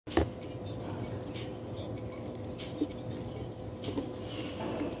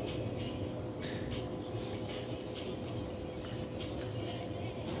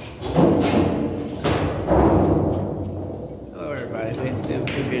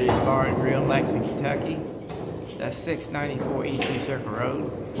British Bar and Grill in Lexington, Kentucky. That's 694 East New Circle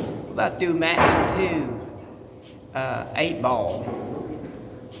Road. We're about to do match 2, 8-ball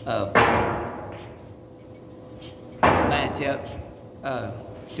matchup.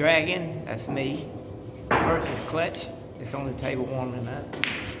 Dragon, that's me, versus Clutch. It's on the table warming up.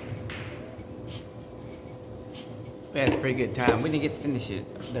 We had a pretty good time. We didn't get to finish it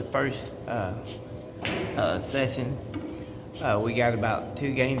the first session. We got about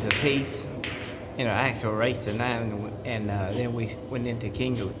 2 games apiece in our actual race to 9, and then we went into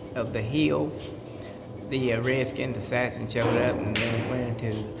King of the Hill. The Redskin Assassin showed up, and then we went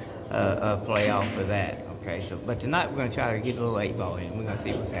into a playoff for that. Okay, so but tonight we're going to try to get a little 8-ball in. We're going to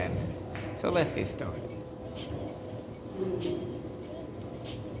see what's happening. So let's get started.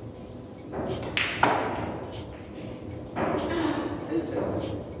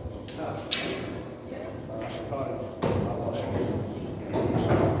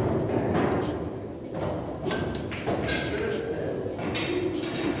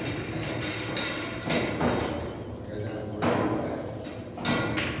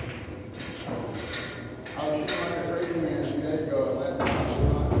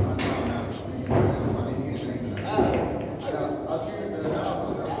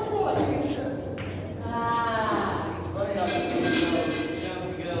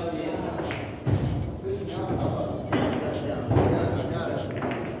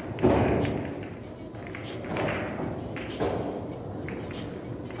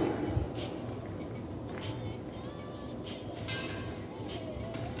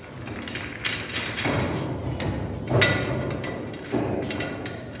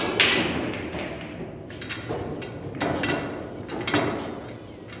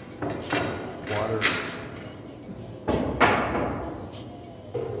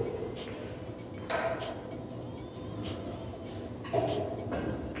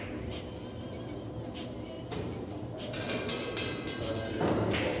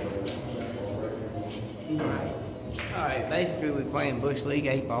 Alright, basically we're playing Bush League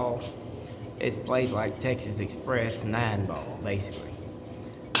 8-ball. It's played like Texas Express 9-ball, basically.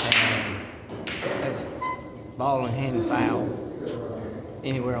 And that's ball in hand foul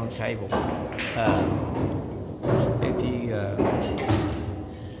anywhere on the table. If you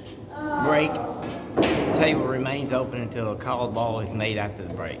break, the table remains open until a called ball is made after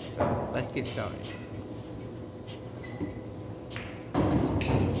the break. So let's get started.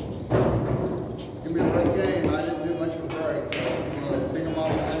 It's gonna be a rough game. I didn't do much for break, so I'm gonna pick them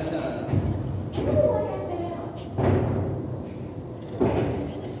off at a time.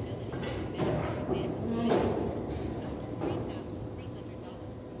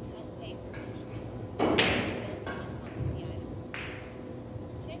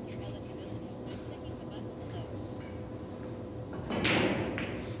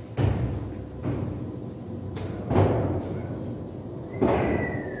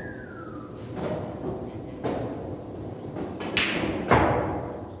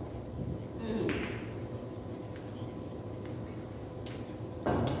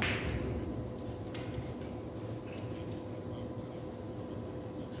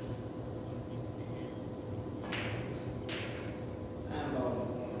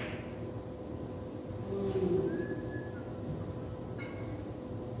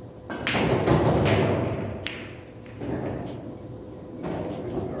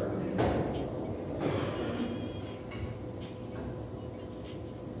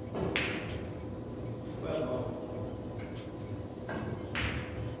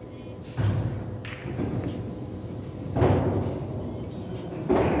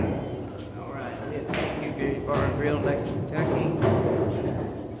 Bar and Grill, Lexington, Kentucky.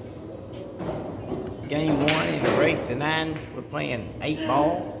 Game 1 in a race to 9. We're playing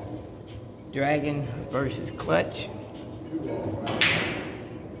 8-ball. Dragon versus Clutch.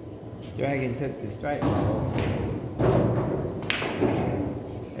 Dragon took the strike ball.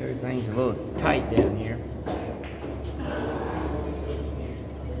 Everything's a little tight down here.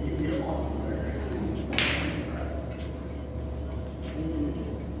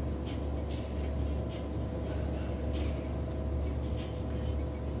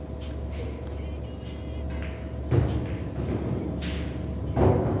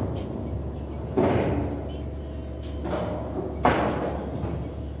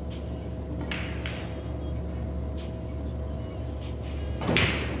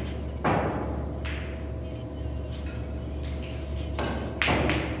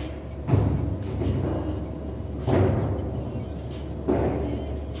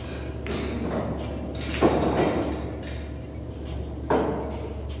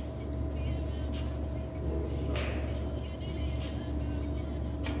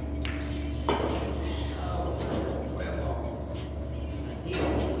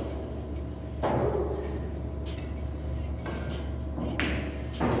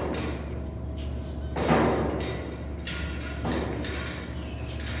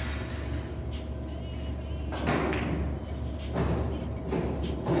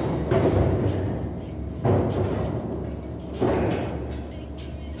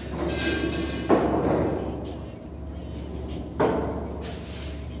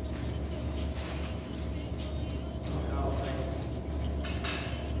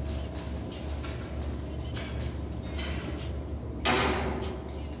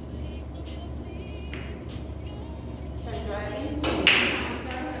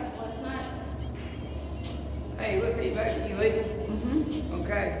 Hey, what's he back? You leaving? Mm-hmm.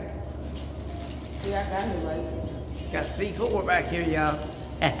 Okay. Yeah, I got me late. Got C4 back here, y'all.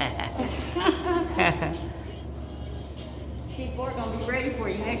 C4 gonna be ready for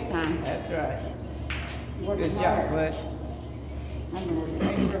you next time. That's right. Working Good job, hard. Clutch. I'm gonna work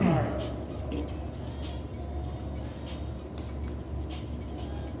extra hard.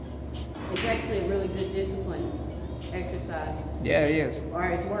 It's actually a really good discipline exercise. Yeah, it is. Or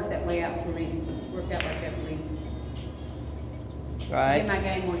it's worked that way out for me. Worked out like that for me. Right. Give my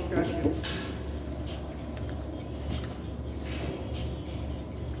game more structure.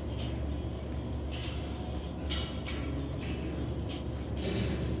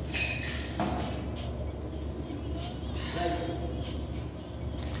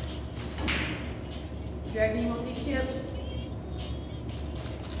 Dragon, you want these chips?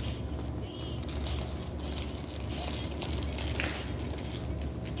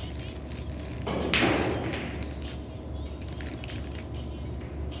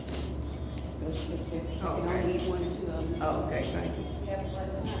 Those chips here. You can only eat 1 or 2 of them. Oh, okay, thank you. Have a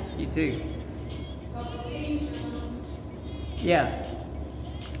pleasant night. You too. Yeah.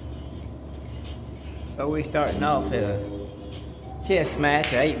 So we're starting off a chess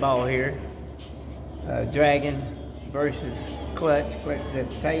match, an 8-ball here. Dragon versus Clutch. Clutch is at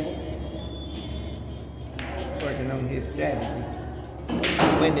the table, working on his strategy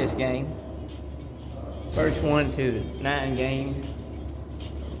to win this game. First one to 9 games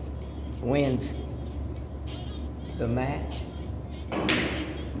wins the match.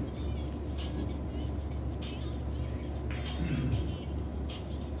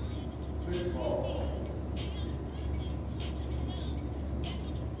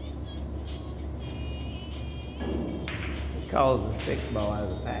 Calls the 6th ball out of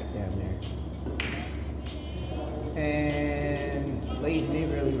the pack down there. And leaves me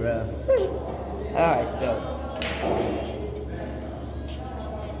really rough. Alright, so.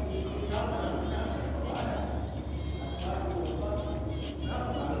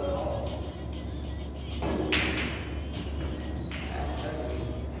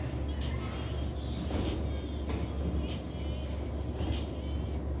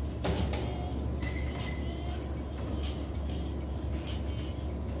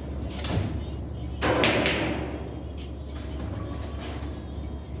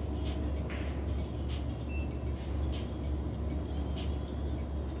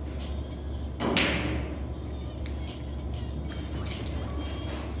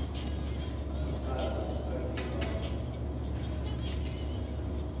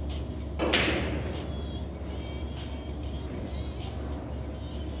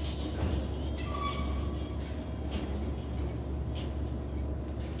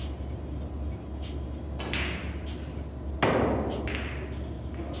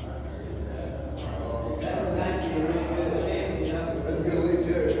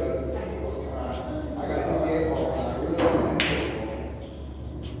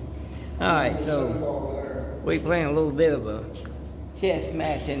 Alright, so we playing a little bit of a chess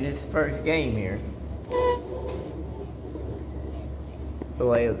match in this first game here. The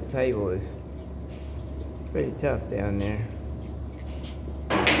lay of the table is pretty tough down there.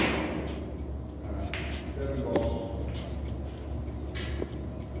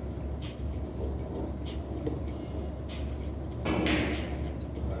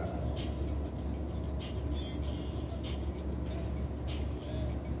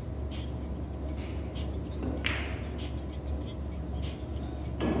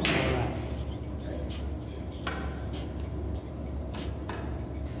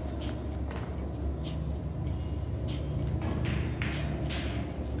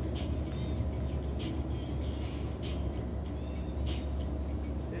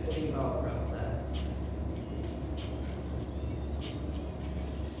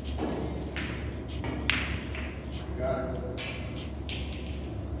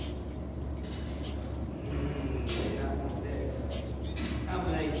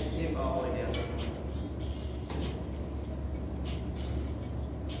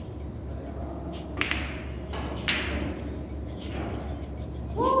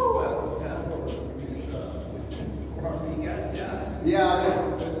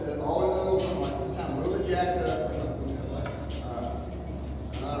 Yeah, there's always a little something like this. Sound a little bit jacked up or something.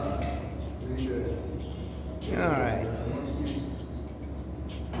 All right. Pretty good. All right.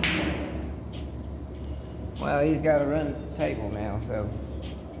 Well, he's got to run at the table now, so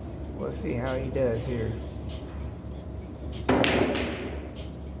we'll see how he does here.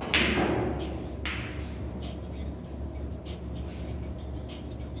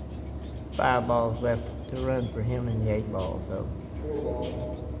 Five balls left to run for him in the 8 ball, so. 4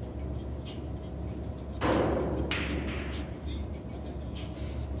 ball.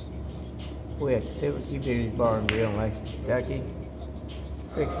 We're at the Silver Q Village Bar and Grill in Lexington, Kentucky.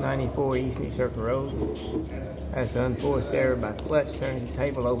 694 East New Circle Road. That's an unforced error by Clutch turning the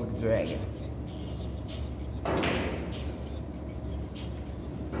table over the Dragon.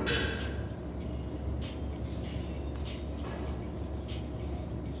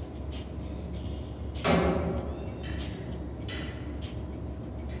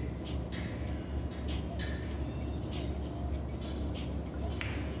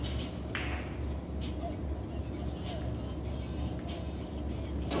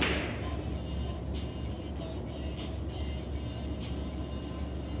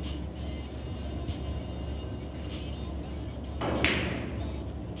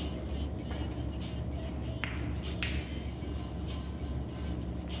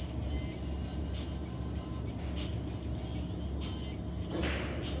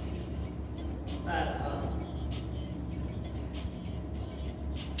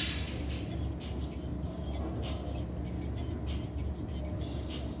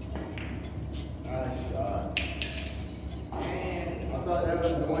 Nice shot. I thought that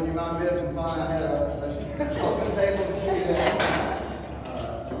was the one you might miss and find I had a open table to shoot at.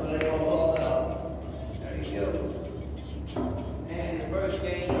 That's what they all about. There you go. And the first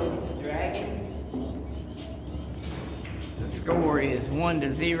game goes to Dragon. The score is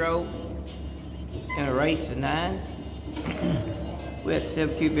 1-0 in a race to 9. We're at the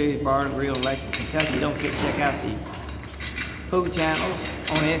Silver Q Village Bar and Grill in Lexington, Kentucky. Don't forget to check out the pool channels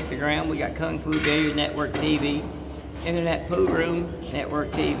on Instagram. We got Kung Fu Billiard Network TV, Internet Pool Room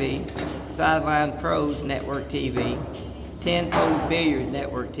Network TV, Sideline Pros Network TV, 10 Pool Billiard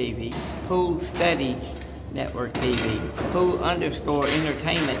Network TV, Pool Study Network TV,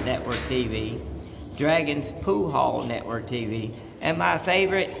 Pool_Entertainment Network TV, Dragons Pool Hall Network TV, and my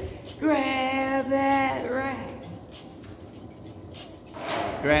favorite, Grab That Rack.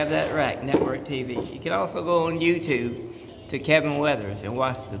 Grab That Rack Network TV. You can also go on YouTube to Kevin Weathers and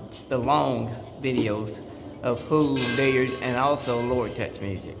watch the long videos of pool, billiard, and also Lord Touch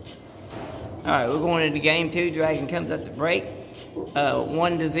music. Alright, we're going into game 2. Dragon comes up to break.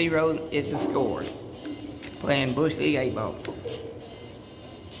 1-0 is the score. Playing Bush League 8-ball.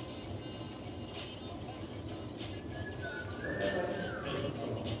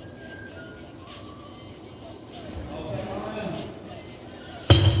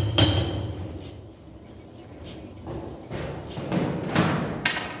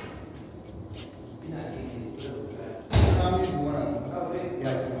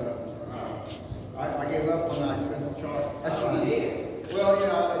 I gave up on that expensive chart. That's what I did. Well, you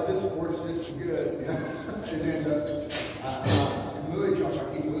know, this sport's just good. You know? And then the movie chart, I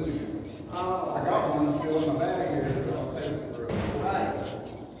keep losing it. Oh, I got one still in my bag here, but I'll save it for a right.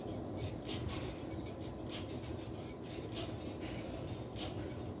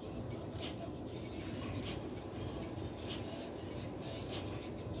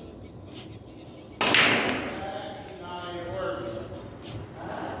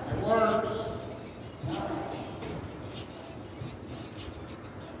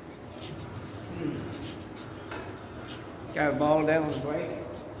 Got a ball down the break.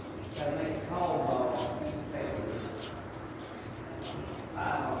 Got to make a call ball.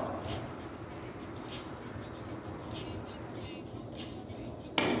 How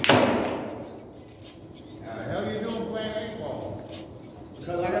the hell you doing playing 8-ball?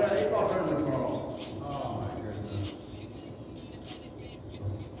 Because I got an 8-ball tournament tomorrow. Oh my goodness.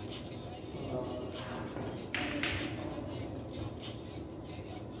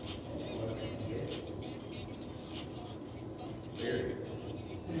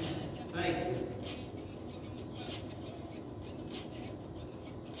 Thank you.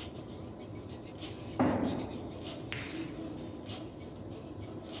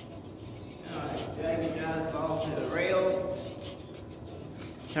 Alright, Dragon drives the ball to the rail.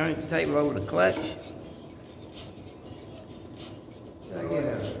 Turns the table over to Clutch. I get a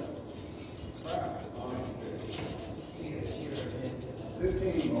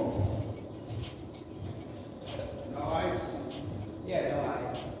 15 ball. No ice? Yeah, no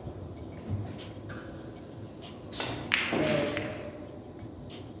ice.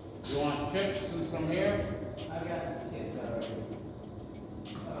 You want chips and some here? I got some chips already.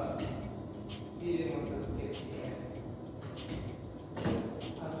 He didn't want those chips yet.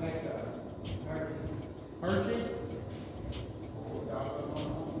 I'll make a Hershey. Hershey?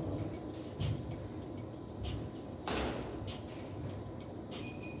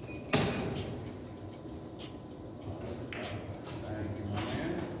 Thank you, my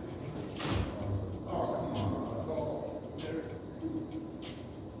man. Oh, come on.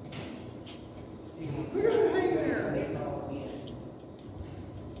 Look at it hang there.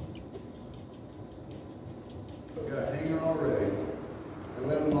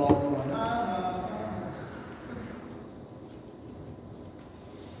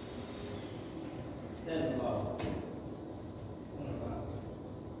 7 ball.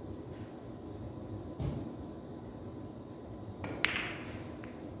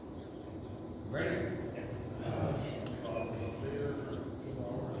 Ready?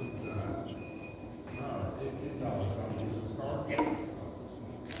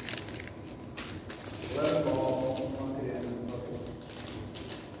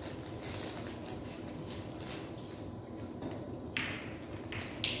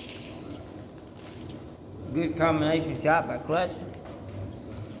 Good combination shot by Clutch.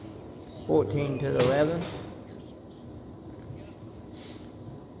 14 to 11.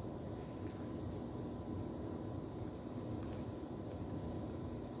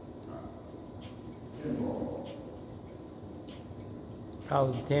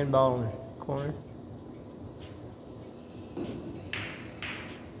 Calls a 10 ball in the corner.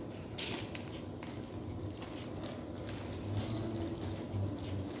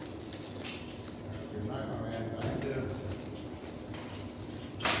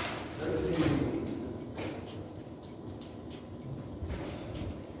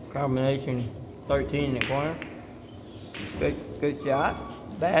 Combination 13 in the corner. Good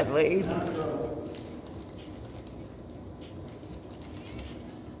shot. Bad lead.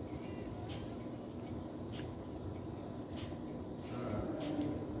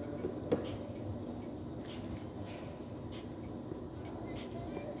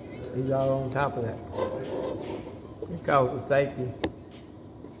 He's all on top of that. He calls a safety.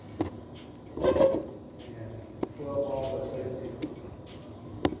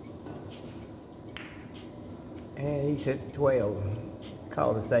 And he's hit the 12.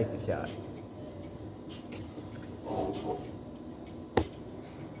 Called a safety shot.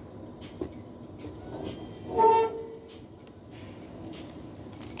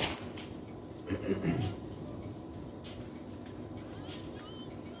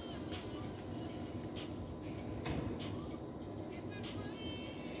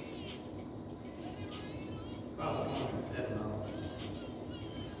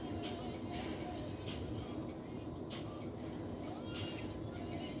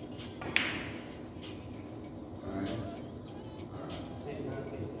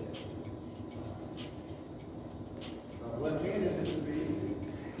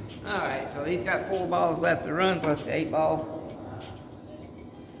 Alright, so he's got 4 balls left to run plus the 8 ball.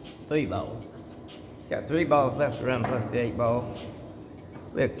 3 balls. He's got 3 balls left to run plus the 8 ball.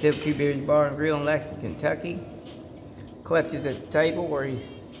 We have Silver Beers Bar and Grill in Lexington, Kentucky. Clutch is at the table where he's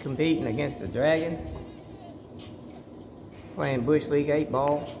competing against the Dragon. Playing Bush League 8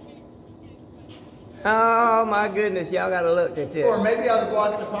 ball. Oh my goodness, y'all gotta look at this. Or maybe I was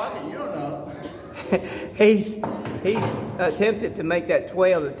blocking the pocket, you don't know. He's attempted to make that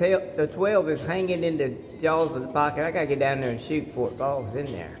 12. The 12 is hanging in the jaws of the pocket. I gotta get down there and shoot before it falls in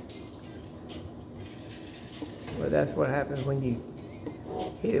there. Well, that's what happens when you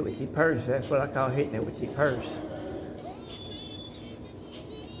hit it with your purse. That's what I call hitting it with your purse.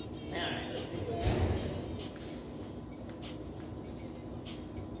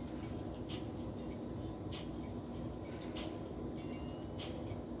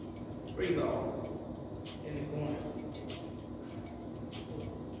 Free ball in the corner.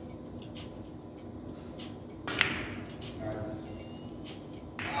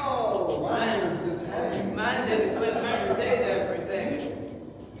 Oh, mine was just hanging. Mine didn't flip over there for a second.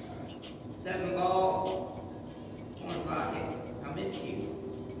 7 ball, corner pocket. I missed you.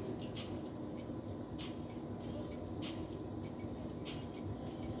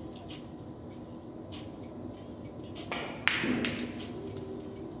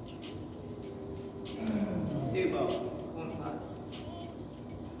 Two ball, corner pocket.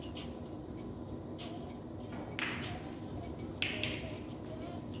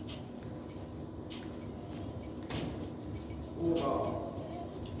 Four ball,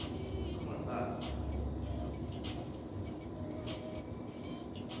 corner pocket.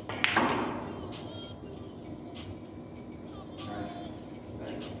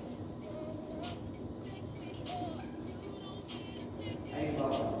 Eight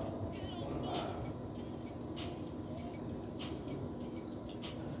ball, corner pocket.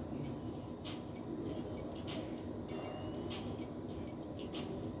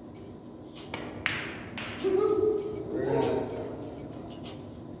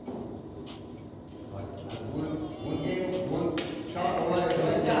 One game, one shot away.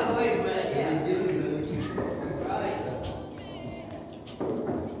 One shot away, man, yeah. Give it Right.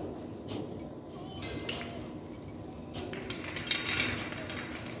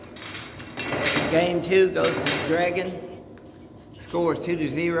 Game 2 goes to the Dragon. Score is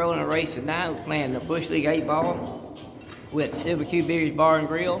 2-0 in a race of 9. We're playing the Bush League 8 ball with Silver Beers Bar and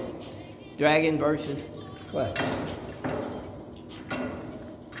Grill. Dragon versus clutch.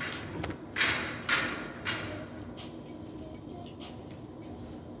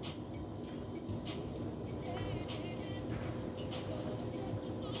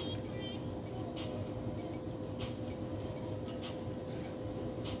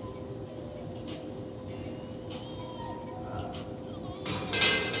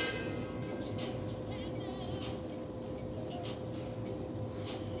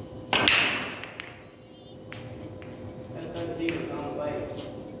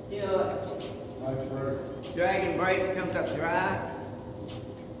 Nice break. Dragon breaks, comes up dry,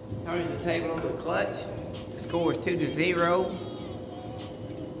 turns the table over the clutch, scores 2-0.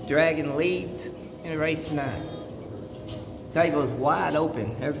 Dragon leads in a race tonight. Table's wide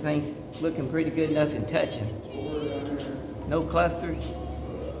open, everything's looking pretty good, nothing touching. No clusters.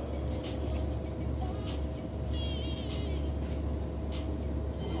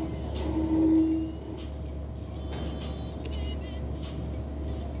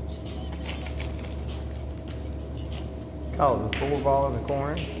 Called the 4-ball in the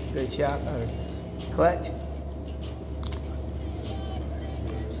corner. Good shot by the clutch.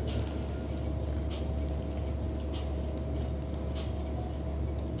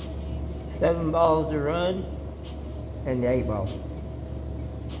 Seven balls to run and the 8-ball.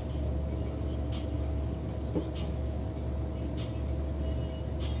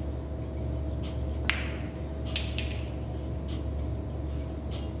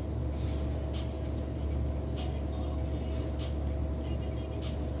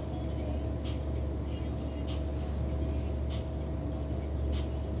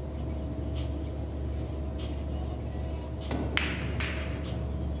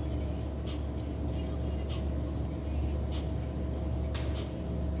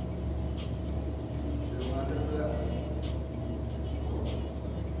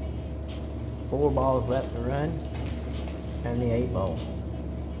 Four balls left to run, and the 8-ball.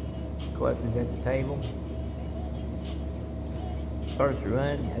 Clutch is at the table. First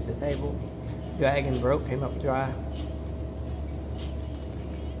run at the table. Dragon broke, came up dry.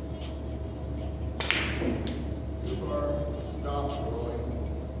 Too far. Stop rolling.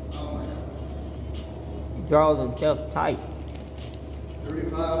 Oh my God. Draws himself tight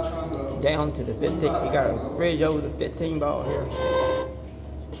 3-5 combo. down to the 15. You got a bridge over the 15 ball here.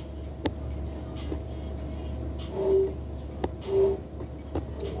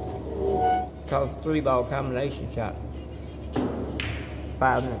 Calls 3-ball combination shot.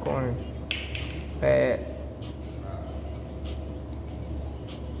 5 in the corner. Bad.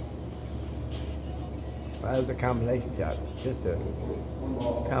 That was a combination shot. Just a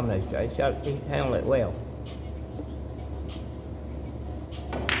combination shot. He handled it well.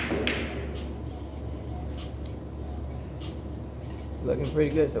 Looking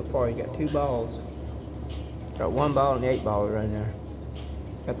pretty good so far. You got 2 balls. Got 1 ball and the 8-ball right there.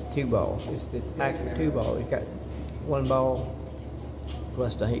 Got the 2-ball. It's the actual 2-ball. You got 1 ball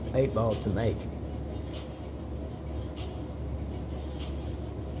plus the 8-ball to make.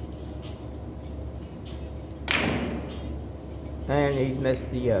 And he's missed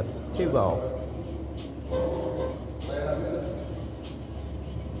the 2-ball.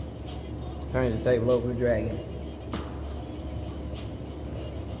 Turns the table over to Dragon.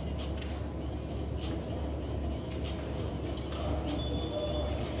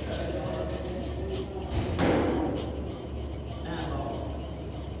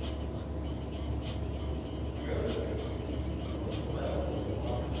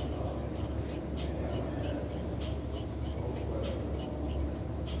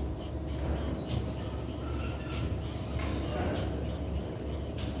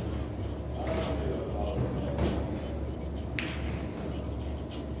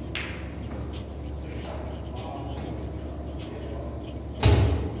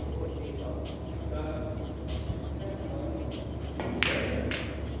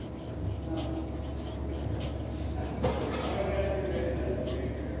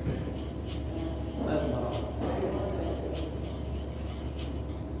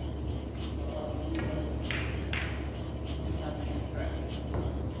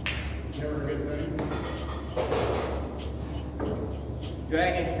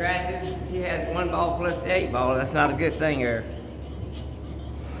 Dragon scratches. He has 1 ball plus the 8-ball. That's not a good thing here.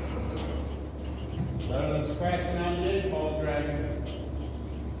 Better than scratching on the 8-ball, Dragon.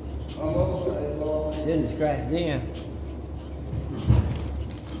 Almost the 8-ball. Shouldn't have scratched in.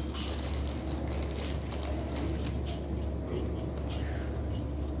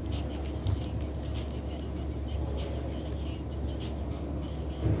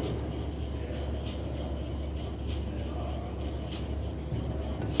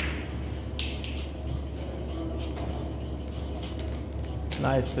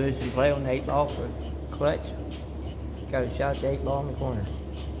 Nice position play on the 8 ball for clutch. Got a shot at the 8 ball in the corner.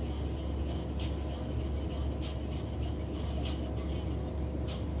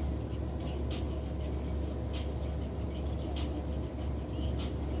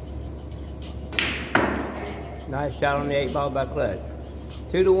 Nice shot on the 8 ball by Clutch.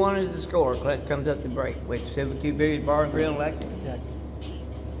 2-1 is the score. Clutch comes up to break with Silver Q Billiards Bar and Grill in Lexington, Kentucky.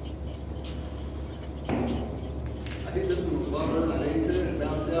 I hit this one with longer than I needed to, and it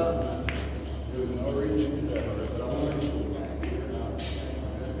bounced out. And there was no reason to do that, but I wanted to go back here.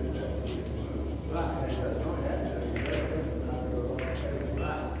 And that's all I had to do.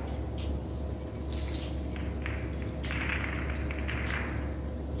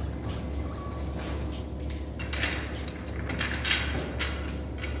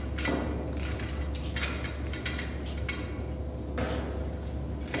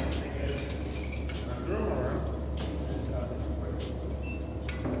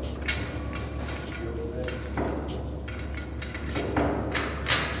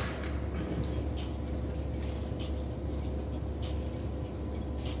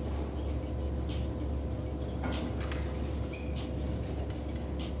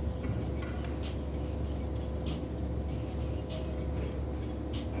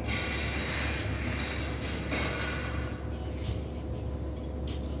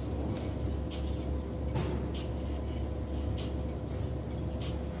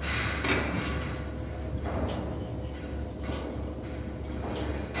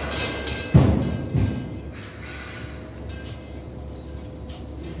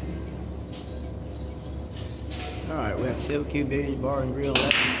 Alright, we have Silver Q Billiards Bar and Grill in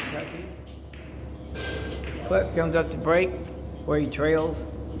Lexington, Kentucky. Clutch comes up to break where he trails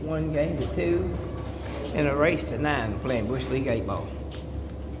 1 game to 2 in a race to 9 playing Bush League 8 ball.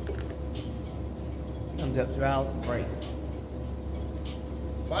 Comes up to right off the break.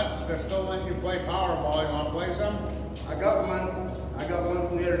 But they're still letting you play Powerball. You want to play some? I got one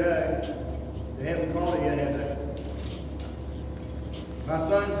from the other day. They haven't called it yet, have they? My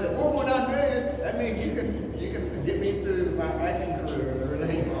son said, "Well, we're not doing it. That means you can get me through my acting career and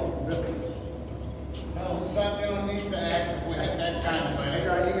everything." Tell them, son, you don't need to act if we had that kind of money. That's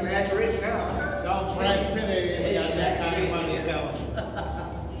right, you can act rich now. Don't Brad Pitt if you got that kind of money, tell them.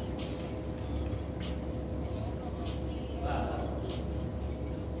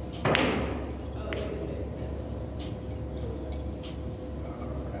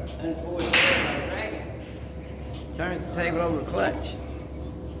 Turns the table over to Clutch.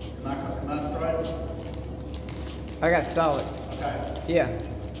 Am I stripes? I got solids. Okay. Yeah.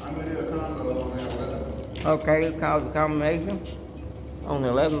 I'm going to do a combo on that 11. Okay, let's call the combination on the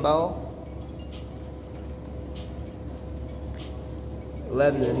 11 ball.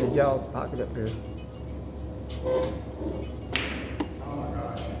 11 in the jaw pocket up here. Oh my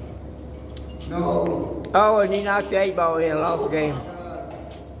gosh. No. Oh, and he knocked the 8 ball in and lost the game.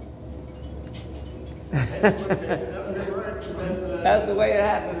 That's the way it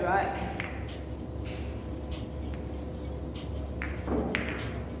happens, right?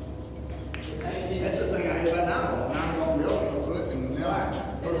 That's the thing I hate about now. Now I'm going to be able to quick, and now I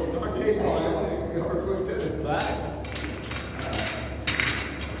go to 8 ball, you're quick too. Right.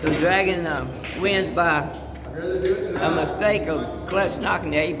 So Dragon wins by I'd rather do it than a mistake of Clutch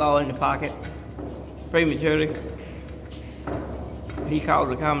knocking the 8 ball in the pocket prematurely. He called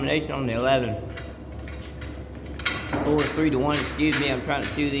the combination on the 11. Score 3-1. Excuse me, I'm trying to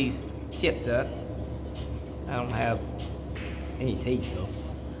chew these chips up. I don't have any teeth, so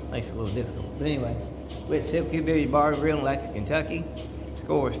it makes it a little difficult. But anyway, with Silver Q Billiards Bar and Grill in Lexington, Kentucky.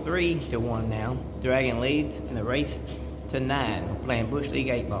 Score is 3-1 now. Dragon leads in a race to 9. We're playing Bush League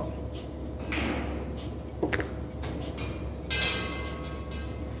 8 ball.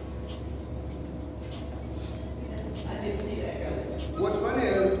 What's funny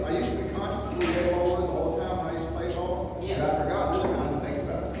is I used to be conscious of the 8 ball all the time when I used to play ball. Yeah. But I forgot this time to think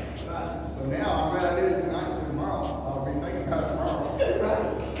about it. Right. So now I'm glad I did it tonight, so tomorrow I'll be thinking about it tomorrow. Right.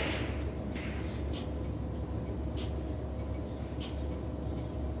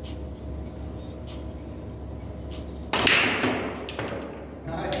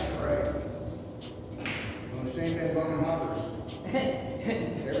 Nice, great. Gonna shame that bone and hoppers.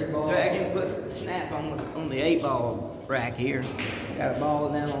 Every ball. Dragon puts the snap on the 8 ball rack here. Got a ball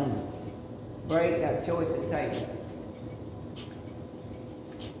down on the break, got a choice at table.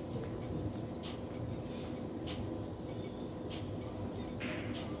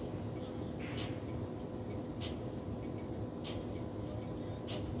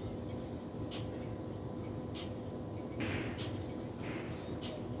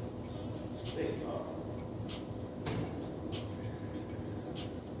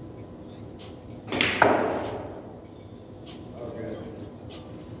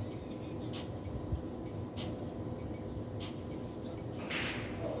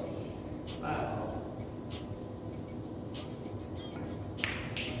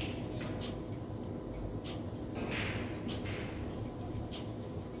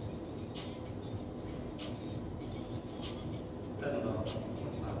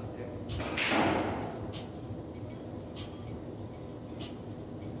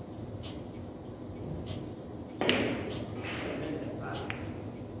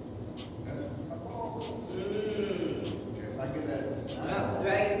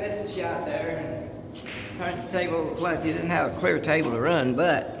 shot there. Turned the table over clutch. He didn't have a clear table to run,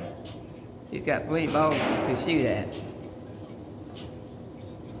 but he's got plenty of balls to shoot at.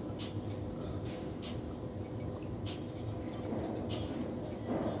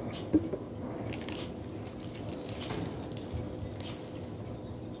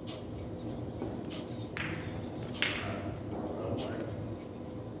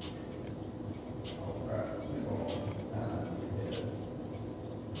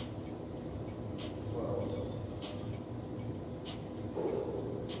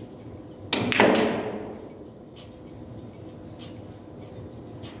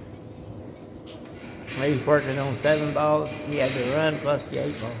 He's working on 7 balls. He had to run plus the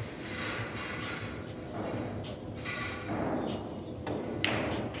 8 ball.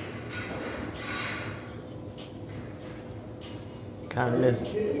 Kind of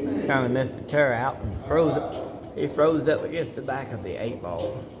missed the tear out and froze up. He froze up against the back of the 8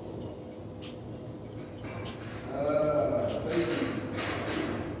 ball.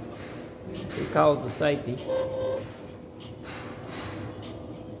 He called the safety.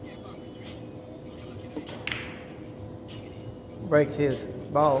 Breaks his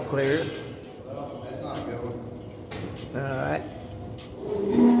ball clear. Well, that's not a good one. All right.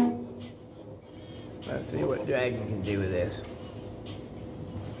 Let's see what Dragon can do with this.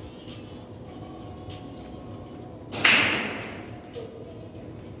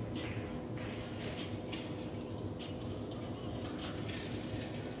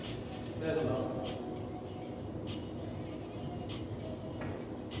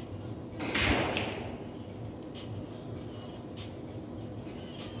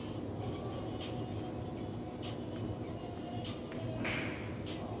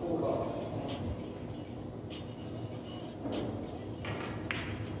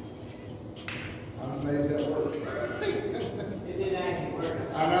 I'm amazed that worked. It didn't actually work.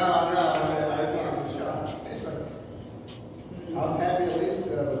 I know. I thought it was a shot. I was happy at least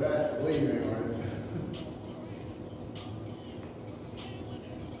with that lead anyway.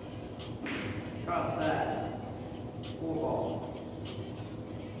 Cross side. 4 ball.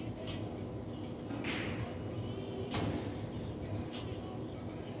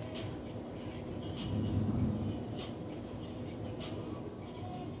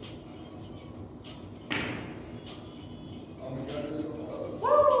 Oh my God, this is so close.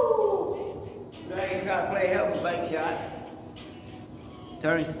 Woo! Dragon tried to play a hell of a bank shot.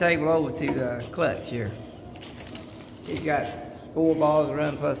 Turns the table over to clutch here. He's got 4 balls to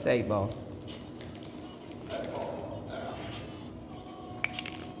run plus the 8 ball.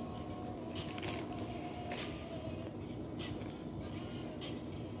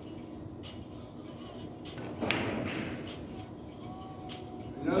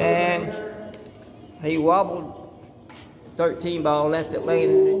 And he wobbled 13 ball, left it laying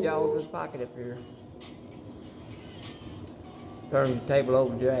in the jaws of his pocket up here. Turned the table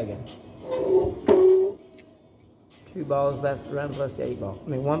over to Dragon. 2 balls left to run plus the 8 ball. I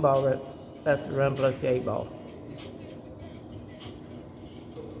mean, 1 ball left to run plus the 8 ball.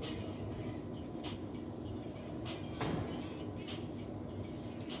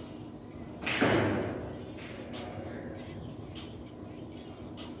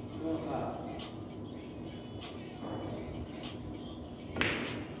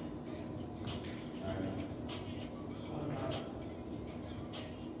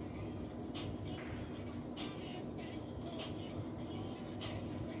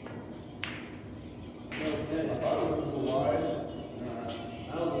 I thought it was a little wide.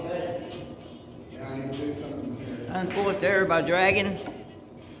 Yeah, I need to do something here. Unforced error by Dragon.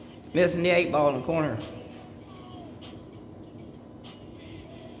 Missing the 8 ball in the corner.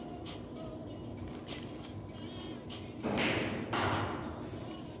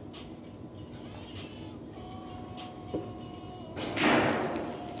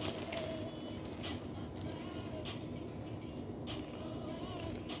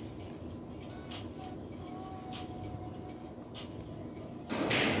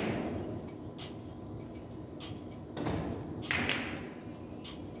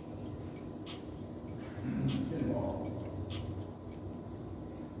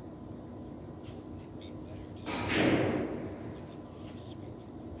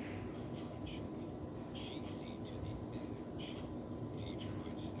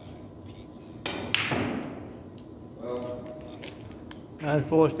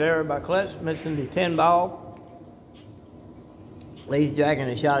 Unforced error by clutch, missing the 10 ball. Lee's Dragon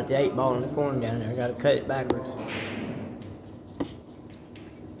a shot at the 8 ball in the corner down there. Got to cut it backwards.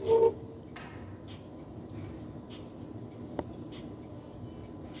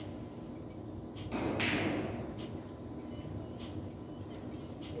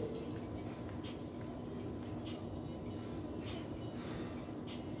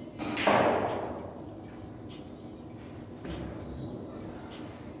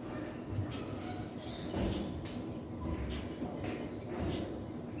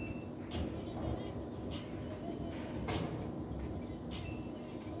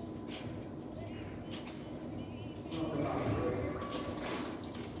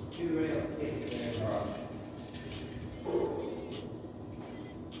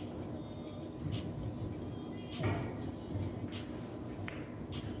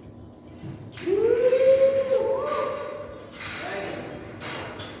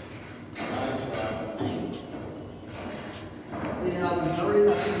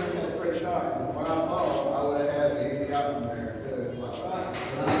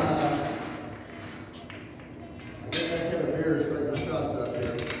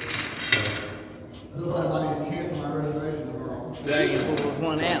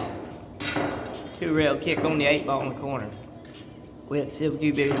 2-rail kick on the 8-ball in the corner. We're at Silver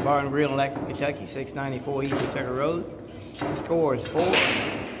Q Beer Bar and Grill in Lexington, Kentucky, 694 East Sugar Road. The score is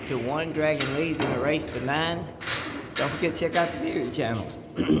 4-1. Dragon leads in a race to 9. Don't forget to check out the beer channels.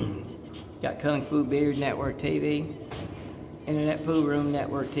 Got Kung Fu Beard Network TV, Internet Pool Room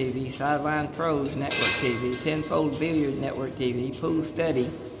Network TV, Sideline Pros Network TV, Tenfold Billiard Network TV, Pool Study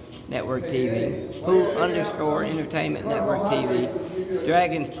Network TV, Pool _ Entertainment Network TV,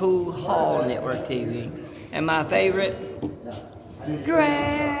 Dragons Pool Hall Network TV, and my favorite,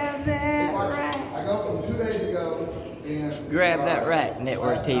 Grab That Rat. I go from 2 days ago and Grab That Rat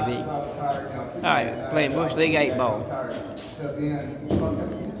Network TV. Alright, playing Bush League 8-ball.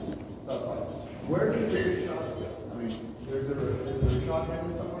 Where do you get shots go? I mean, is there a shot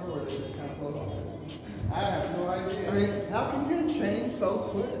having somewhere where they just kind of close off? I have no idea. I mean, how can you change so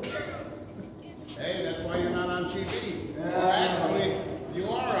quick? Hey, that's why you're not on TV. Well, actually, you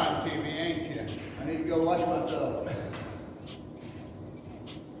are on TV, ain't you? I need to go watch myself.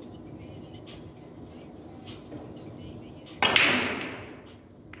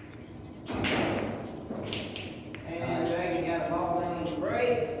 And Dragon got a ball down the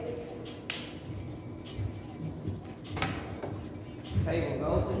break. Table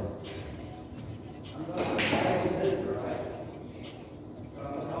golden. I'm going to pass this right. So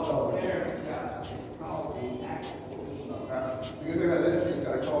I'm going to call the parent shot. Call the actual emo. The good thing about this, you just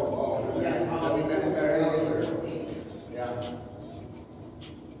got to call the ball. Doesn't matter how you get there. Yeah.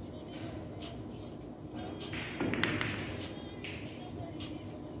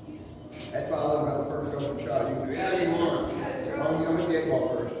 That's what I love about the first open shot. You can do anything you want. As long as you don't hit the 8-ball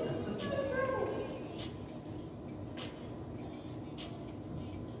first.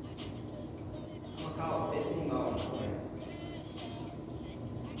 I'm going to call it 15 balls.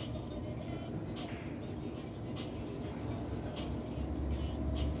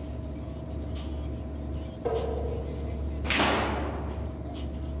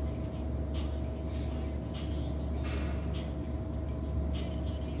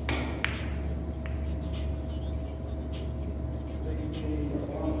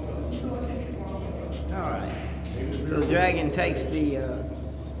 Alright, so the Dragon takes the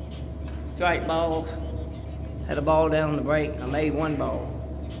strike balls, had a ball down the break. I made 1 ball,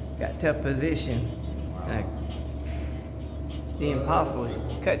 got tough position. The impossible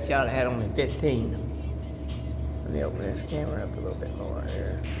cut shot I had only 15. Let me open this camera up a little bit more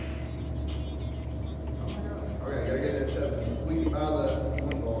here. Okay, gotta get this up and squeak it by the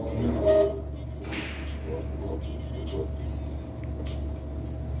 1 ball.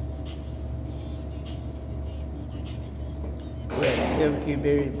 We're at Silver Q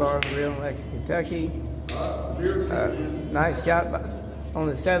Beer Bar and Grill in Lexington, Kentucky. Nice shot on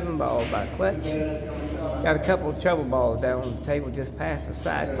the 7-ball by Clutch. Got a couple of trouble balls down on the table just past the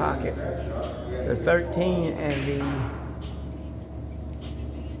side pocket. The 13 and the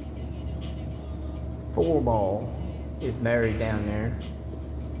 4-ball is married down there.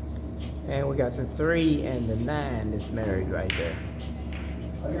 And we got the 3 and the 9 that's married right there.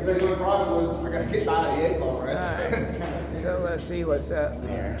 I was gonna say, the problem was I got hit by the 8-ball, right? Alright, so let's see what's up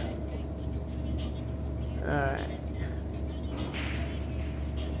here. Alright.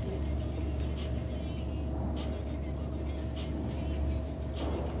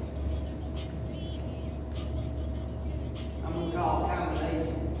 I'm gonna call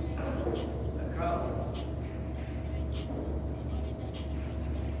combination across.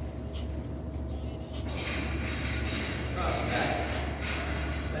 Cross stack.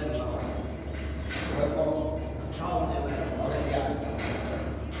 Let them all. What ball? Call them out. Okay, yeah.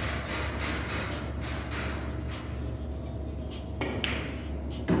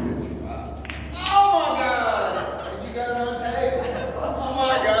 Oh my God! Are you guys on tape? Oh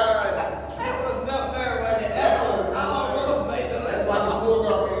my God! That was up there, wasn't it? That was- I almost made the That's like a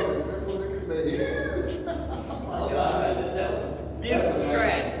bulldog game, as simple as it can be. Oh my God! That was beautiful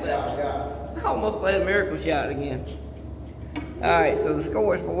scratch. Yeah, yeah. I almost played a miracle shot again. Alright, so the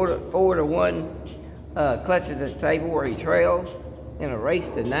score is 4-1. Clutches at the table where he trails in a race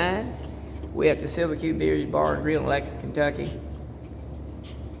to 9. We have the Silver Q Beer Bar and Grill in Lexington, Kentucky.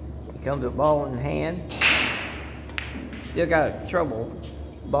 He comes with a ball in hand. Still got a trouble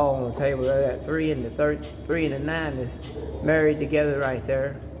ball on the table there. That 3 and the 9 is married together right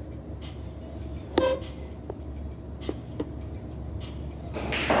there.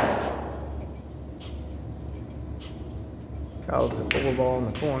 Calls the 4-ball in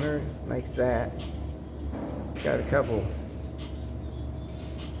the corner, makes that. Got a couple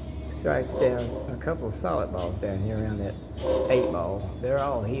strikes down, a couple of solid balls down here around that 8-ball. They're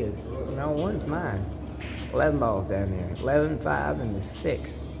all his. No, one's mine. 11 balls down there. 11, 5, and the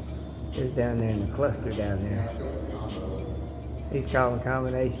 6. is down there in the cluster down there. He's calling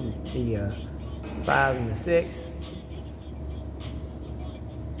combination the 5 and the 6.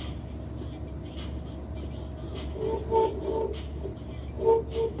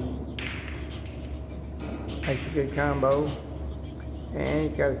 Makes a good combo. And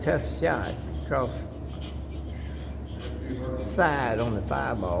he's got a tough shot across the side on the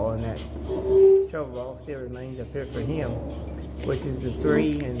 5 ball, and that trouble ball still remains up here for him, which is the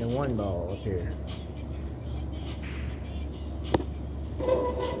 3 and the 1 ball up here.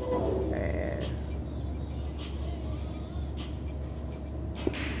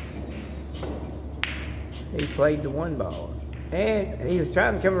 And he played the 1 ball. And he was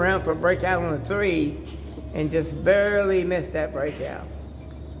trying to come around for a breakout on the 3 and just barely missed that breakout.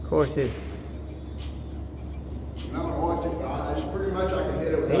 Of course, it's I'm gonna watch it, but pretty much I can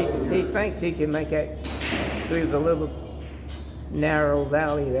hit it. he thinks he can make that through the little narrow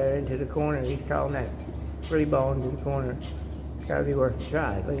valley there into the corner. He's calling that 3 ball into the corner. It's got to be worth a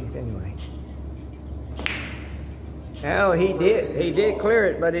try, at least anyway. Well, he did clear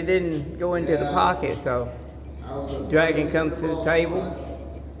it, but it didn't go into the pocket. So Dragon comes to the table.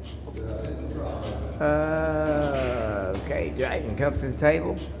 Okay, Dragon comes to the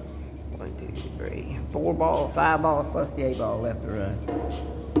table. 1, 2, 3, 4 balls, 5 balls plus the 8 ball left to run.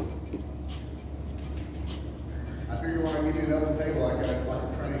 I figure when I get you another table, I got like a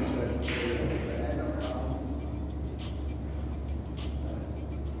training session.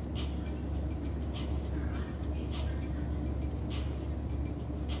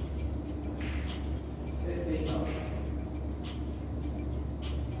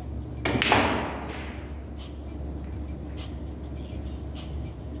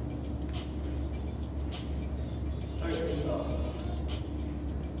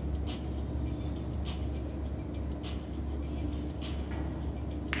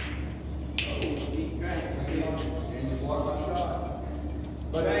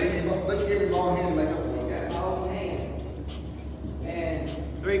 But you give me ball hand to make up for it. Ball hand. And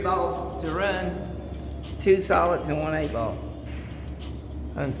 3 balls to run, 2 solids and 1 8 ball.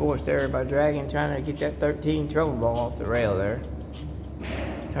 Unforced error by Dragon trying to get that 13 trouble ball off the rail there.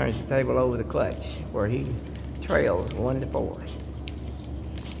 Turns the table over the clutch where he trails 1-4.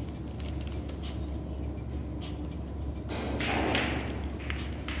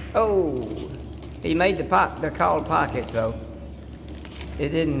 Oh, he made the called pocket, so it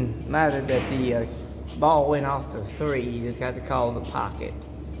didn't matter that the ball went off the 3. You just got to call the pocket.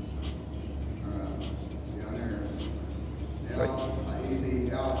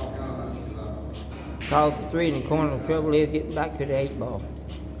 Calls the 3 in the corner. The trouble is getting back to the 8 ball.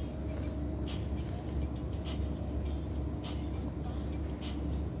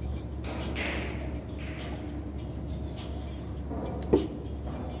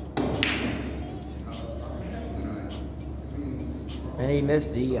 And he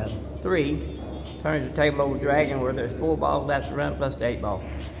missed the 3. Turns the table over Dragon where there's 4 balls left to run plus the 8 ball.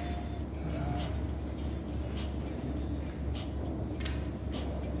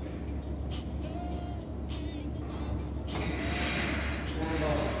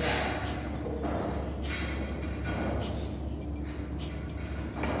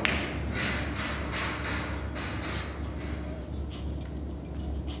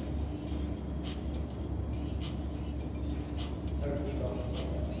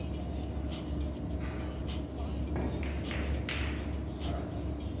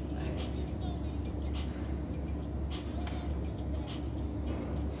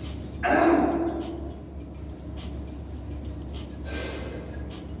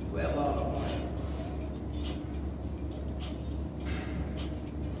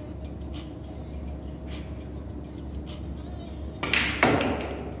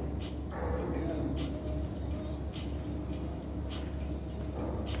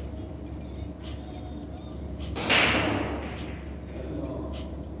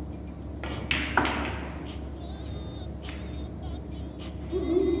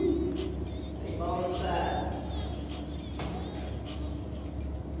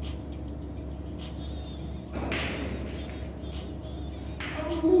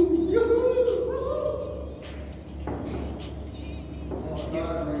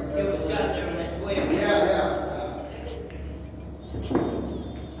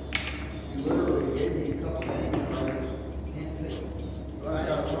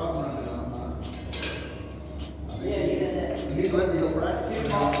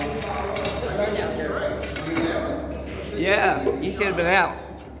 Yeah, you should have been out.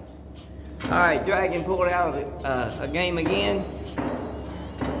 All right, Dragon pulled out a game again.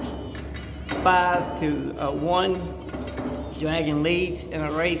 5-1. Dragon leads in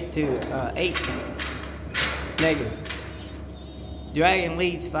a race to 8 negative. Dragon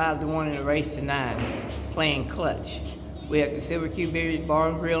leads 5-1 in a race to 9, playing clutch. We at the Silver Q Beard Bar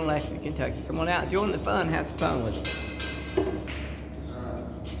and Grill in Lexington, Kentucky. Come on out, join the fun, have some fun with it.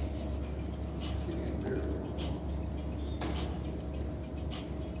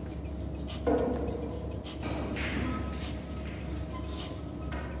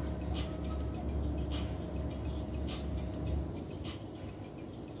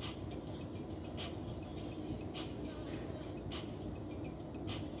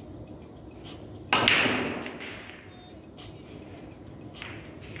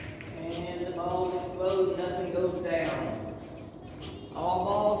 Nothing goes down. All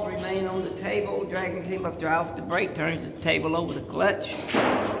balls remain on the table. Dragon came up there off the break, turns the table over the clutch.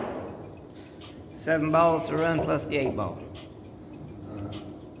 7 balls to run plus the 8 ball.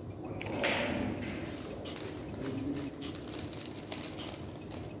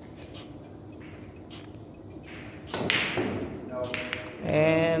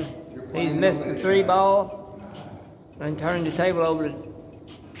 And he's missed the 3 ball and turned the table over to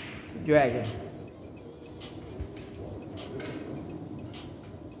Dragon.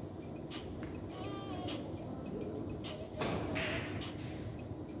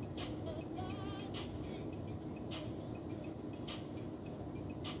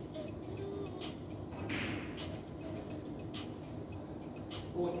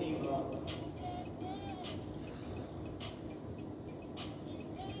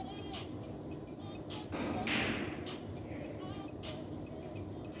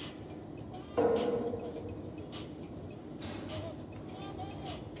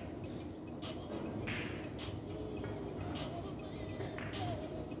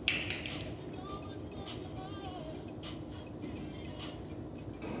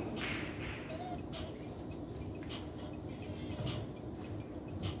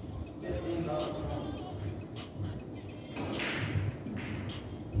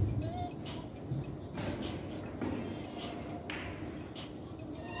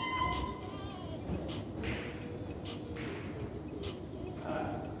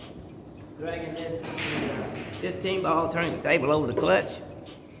 Dragon misses the 15 ball, turns the table over the clutch,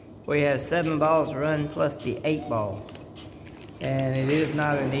 where he has 7 balls run plus the 8 ball. And it is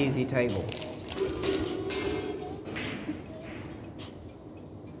not an easy table.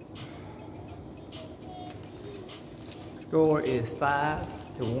 Score is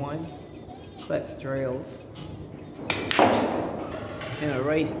 5-1. Clutch trails in a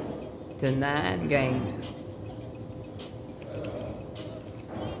race to 9 games.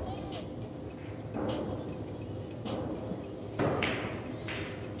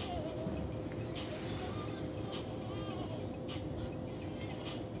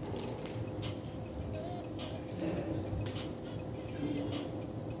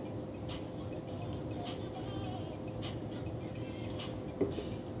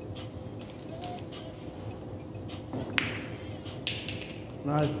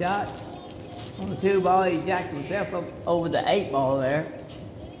 Another shot on the 2 ball. He jacks himself up over the 8 ball there.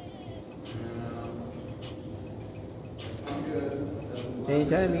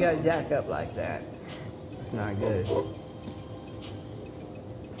 Anytime you got to jack up like that, it's not good.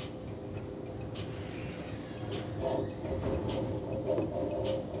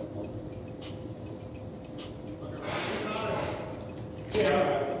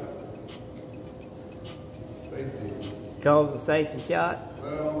 Calls a safety shot.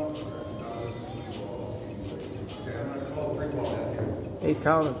 Well, okay, I'm going to call 3 ball out here. He's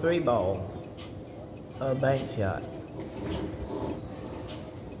calling a 3 ball, a bank shot.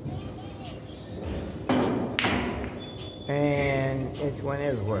 And it's went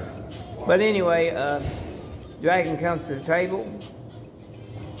everywhere. But anyway, Dragon comes to the table.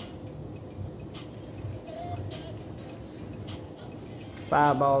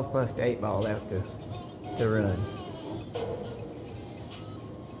 Five balls plus the 8 ball left to run.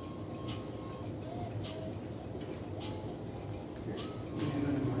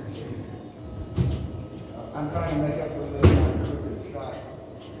 I'm trying to make up for the crooked shot,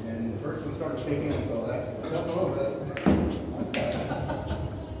 and the first one started kicking, so that's up a little bit.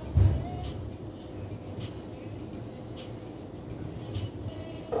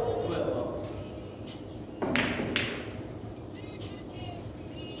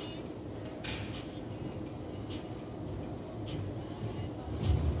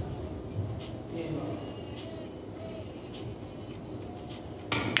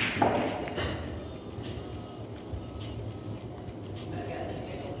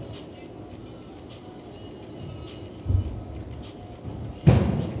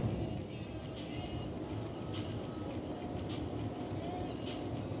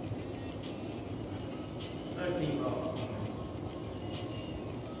 13 ball.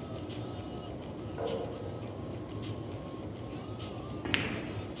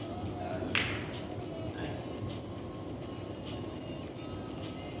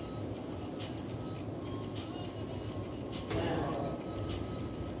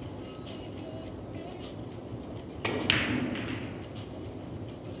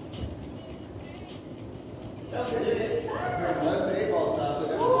 Unless the 8 ball stops it,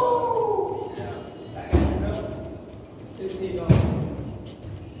 that was awesome. Yeah. I got it up. 15 ball.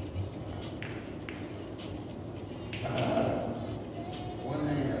 One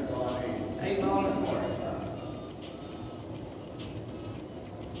hand, that's all I need. 8 ball in the corner.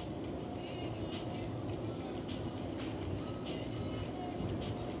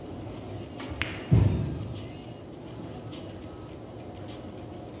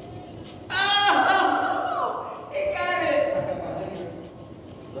 Oh! He got it! I got my hand.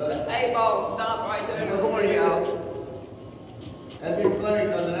 But 8 ball stopped right there in the corner, y'all. that'd be funny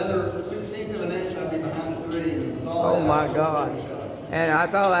because another 16th of an inch I'd be behind the 3. And with all Oh that, my I'd gosh. be shot. And I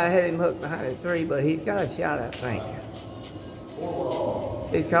thought I had him hooked behind the 3, but he's got a shot, I think. 4 ball.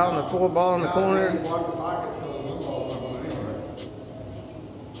 He's calling the 4 ball in the He corner. blocked the pocket, so the 1 ball's not going anywhere.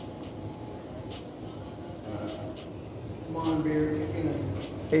 Come on, Beard, kick in.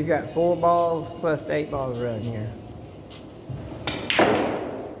 He's got 4 balls plus 8 balls running here.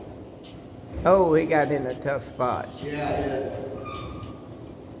 Oh, he got in a tough spot. Yeah, I did.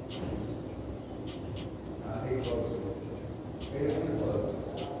 He close. Close.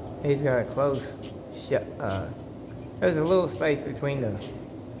 He's got a close shot. There's a little space between the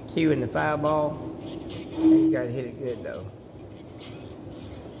cue and the 5 ball. He's got to hit it good though.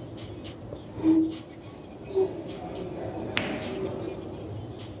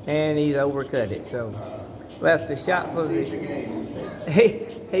 And he's overcut it, so left the shot for Concede the the. game.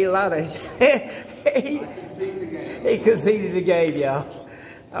 He allowed it. I concede the game. He conceded the game, y'all.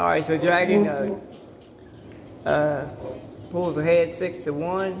 All right, so Dragon pulls ahead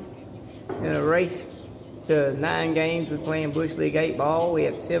 6-1 in a race to 9 games. We're playing Bush League 8 ball. We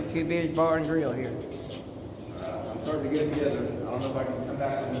have Silver Beard Bar and Grill here. I'm starting to get together. I don't know if I can come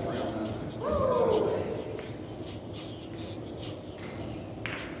back from this round now.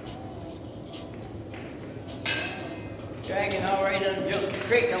 Dragon already done jumped the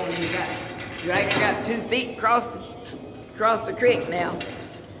creek on you guys. Dragon got 2 feet across the creek now.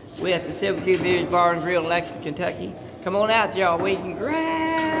 We at the Silver Beard Bar and Grill in Lexington, Kentucky. Come on out, y'all. We can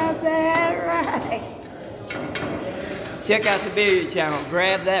grab that rack. Check out the Beard channel.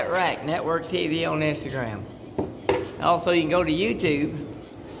 Grab that rack. Network TV on Instagram. Also, you can go to YouTube.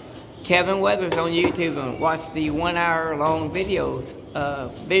 Kevin Weathers on YouTube and watch the 1 hour long videos,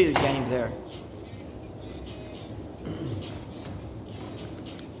 video games there.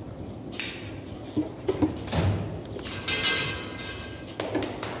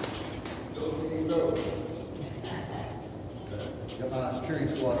 Got my cheering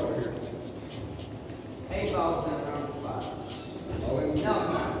squad over here. 8 balls in the wrong spot. Oh, No, it's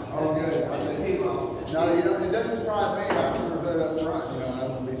not. Oh, good. I That's see. 2 balls. No, you know, it doesn't surprise me. I remember that up front. You know, I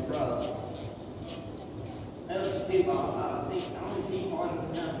wouldn't be surprised. That was a 2 ball. I only see part of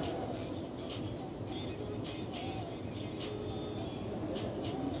the number.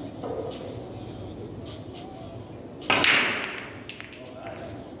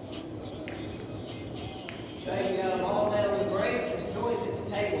 So you got them all down the break and choice at the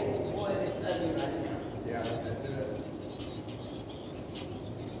table. Boy, it's ugly right now. Yeah, that's it.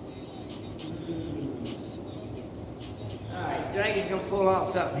 Alright, Dragon's gonna pull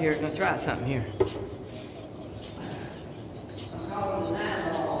off something here. Gonna try something here. I'm calling the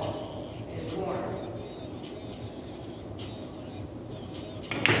 9 ball in the corner.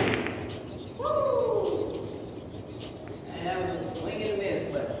 Woo! And that was a swing and a miss,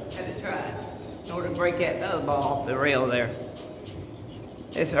 but had to try in order to break that other ball off the rail there.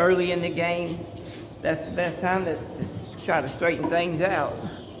 It's early in the game. That's the best time to try to straighten things out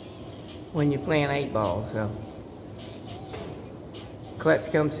when you're playing 8 ball. So Klutz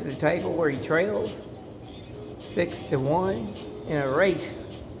comes to the table where he trails 6-1 in a race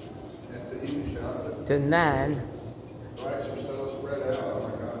That's an easy shot, but to 9. strikes are so spread out. Oh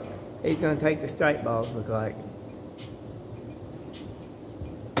my gosh. He's going to take the strike balls, look like.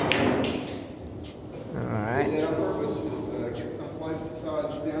 All right. Did that on purpose, just get someplace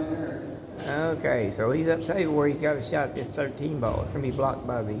besides down there. Okay, so he's up table where he's got a shot at this 13 ball. It's going to be blocked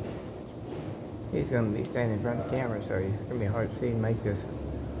by the... He's going to be standing in front of the camera, so it's going to be hard to see him make this.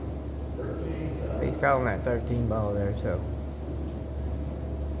 13. He's calling that 13 ball there, so...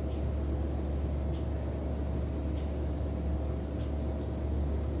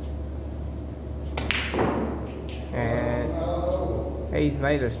 He's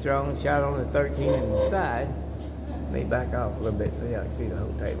made a strong shot on the 13 in the side. Let me back off a little bit so y'all can see the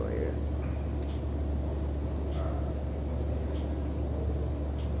whole table here.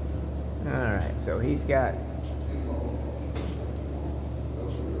 Alright, so he's got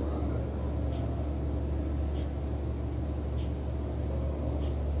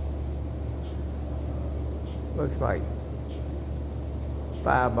looks like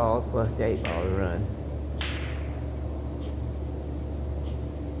 5 balls plus the 8 ball to run.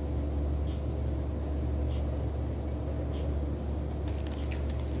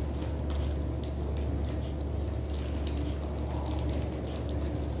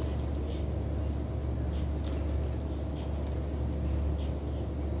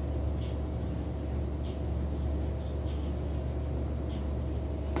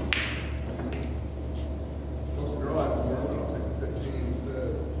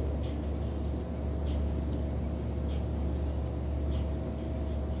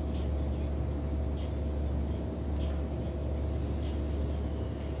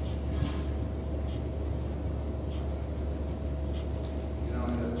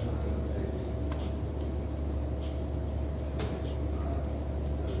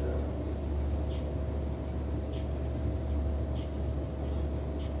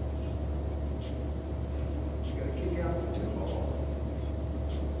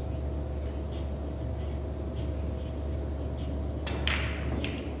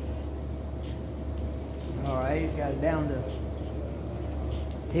 Alright, he's got it down to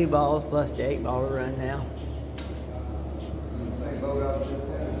 2 balls plus the 8 ball to run now. In the same boat out this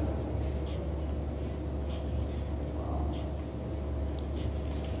time.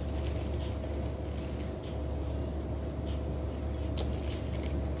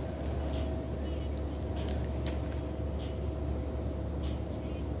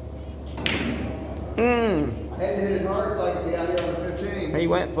 I had to hit it hard so I could get out here on the 15. He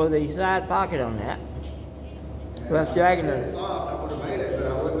went for the side pocket on that. Left Dragon It's soft, I would have made it,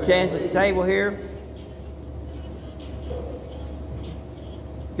 but I wouldn't. chance at the table here.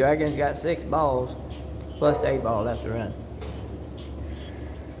 Dragon's got 6 balls plus the 8 ball left to run.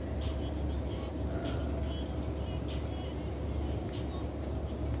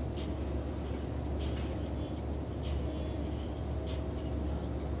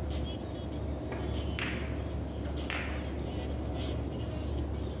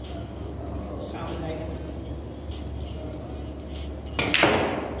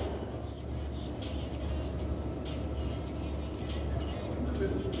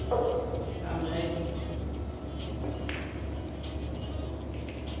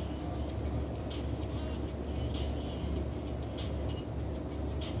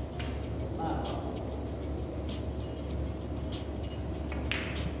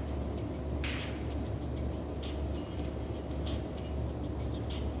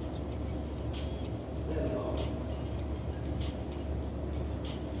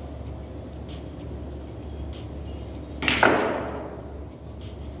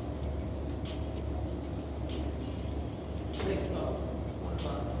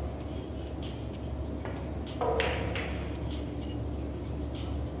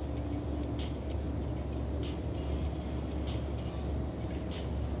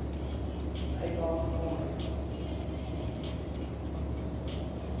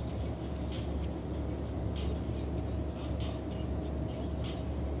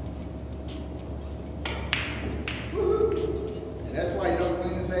 And that's why you don't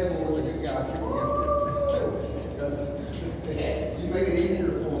clean the table with a good guy shooting against it. Because you make it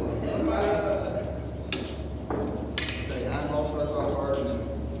easier for him. Say 9 ball starts off hard and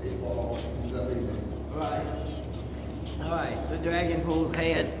then 8 ball comes up easy. Right. Alright, so Dragon pulls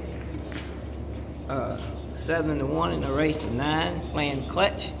ahead 7-1 in the race to 9, playing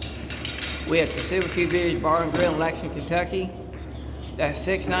clutch. We at the Silver Q Beers Bar and Grill in Lexington, Kentucky. That's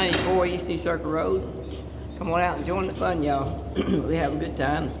 694 East New Circle Road. Come on out and join the fun, y'all. We have a good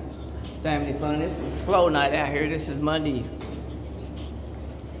time. Family fun. This is a slow night out here. This is Monday.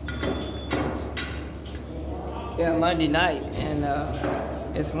 Yeah, Monday night, and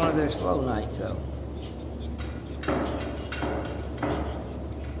it's one of their slow nights, so.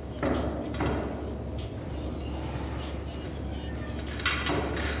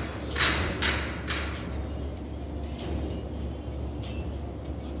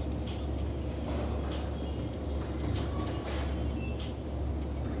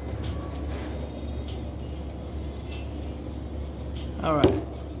 All right,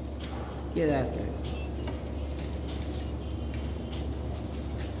 get after it.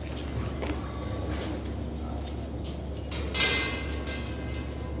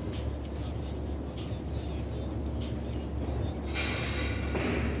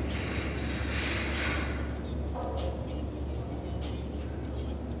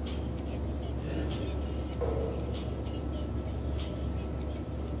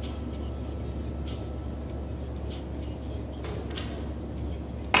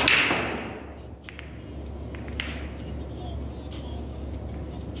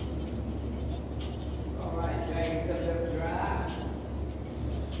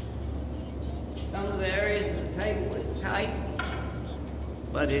 Some of the areas of the table was tight,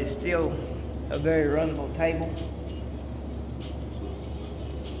 but it's still a very runnable table.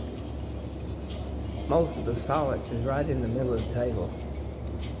 Most of the solids is right in the middle of the table.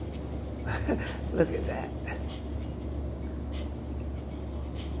 Look at that.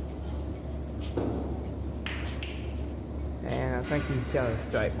 And I think he shot a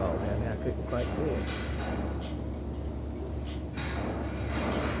strike ball down there. I couldn't quite see it.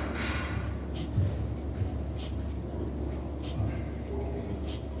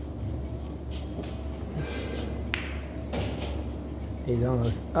 He's on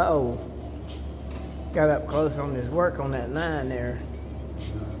us. Uh-oh. Got up close on his work on that 9 there.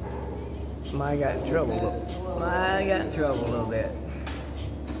 I got in trouble. I got in trouble a little bit.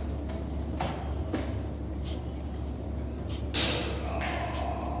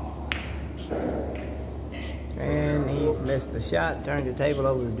 And he's missed the shot, turned the table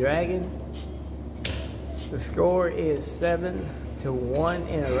over to Dragon. The score is 7-1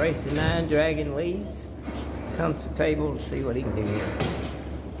 in a race to 9. Dragon leads. Comes to the table to see what he can do here.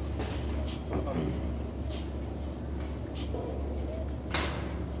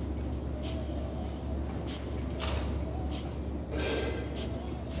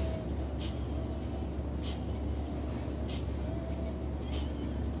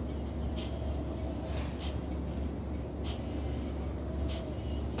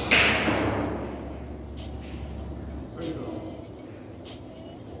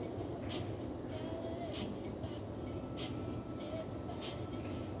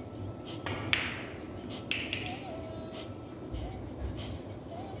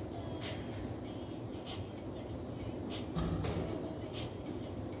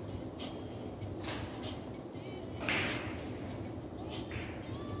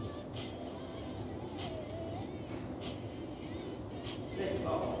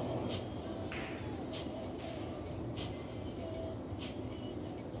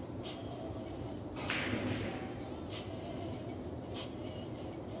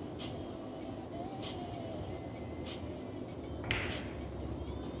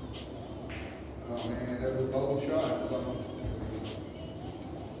 Oh man, that was a bold shot. The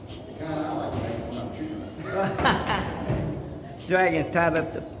kind I like to make when I'm shooting. Dragon's tied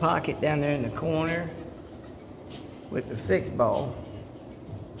up the pocket down there in the corner with the 6 ball.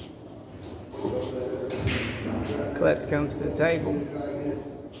 Clutch comes to the table.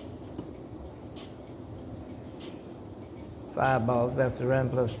 5 balls left to run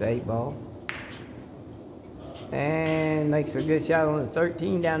plus the 8 ball. And makes a good shot on the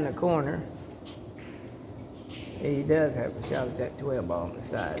 13 down the corner. He does have a shot at that 12 ball on the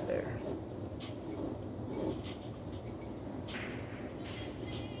side there.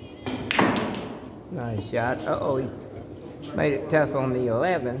 Nice shot. Uh-oh, he made it tough on the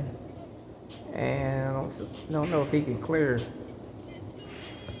 11. And I don't know if he can clear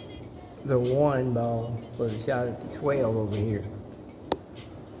the 1 ball for the shot at the 12 over here.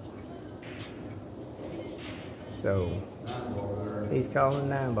 So he's calling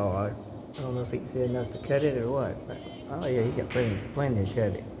 9 ball. I don't know if he can see enough to cut it or what. But, oh yeah, he got plenty to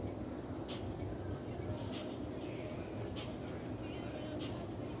cut it.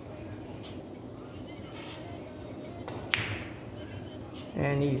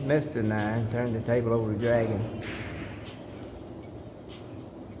 And he's missed the 9, turned the table over to Dragon.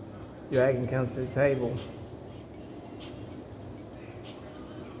 Dragon comes to the table.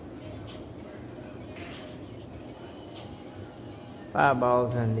 Five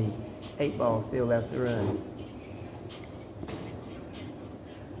balls and the 8 ball still left to run.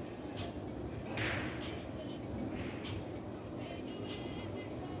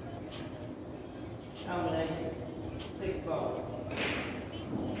 Combination, 6 ball.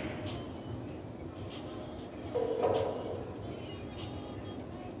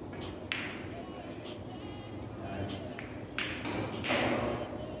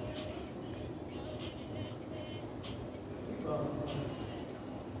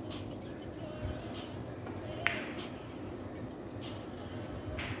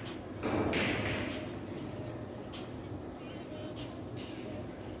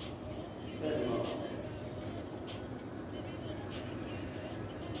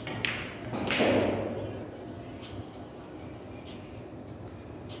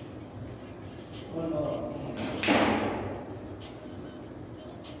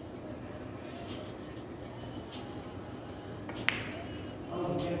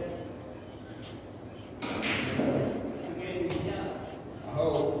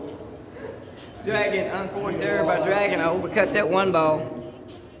 Dragon, unforced error by Dragon. I overcut that 1 ball.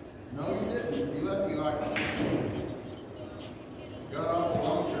 No, you didn't. You left me like got off a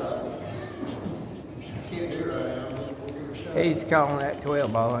long shot. He's calling that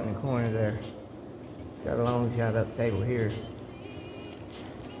 12 ball in the corner there. He's got a long shot up table here.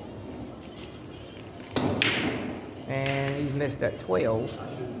 And he's missed that 12.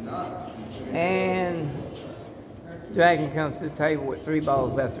 And Dragon comes to the table with 3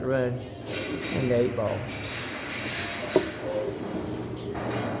 balls left to run in the 8 ball.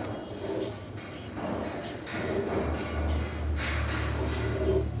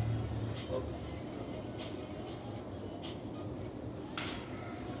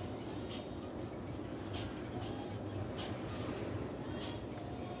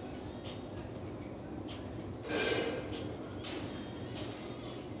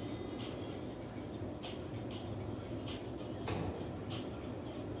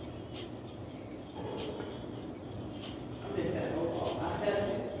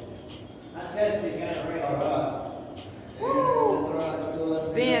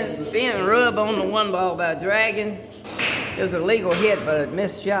 Thin rub on the 1 ball by Dragon. It was a legal hit, but a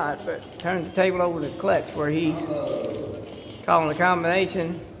missed shot. But turned the table over to Clutch, where he's calling the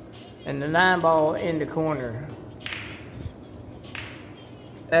combination, and the 9 ball in the corner.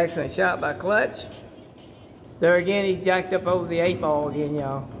 Excellent shot by Clutch. There again, he's jacked up over the 8 ball again,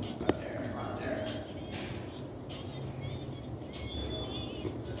 y'all.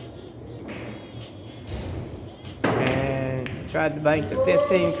 Tried to bank the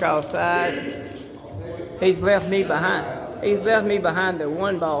 15 cross side. He's left me behind. He's left me behind the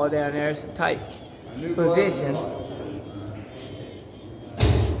 1 ball down there. It's a tight position.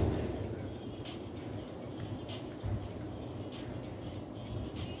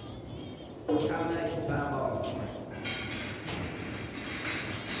 Combination 5 balls.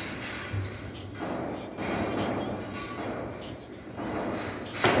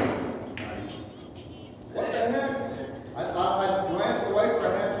 What the heck? I glanced away for a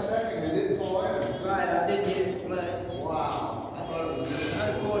half a second and it didn't fall in. Right, I didn't hit it flush. Wow. I thought it was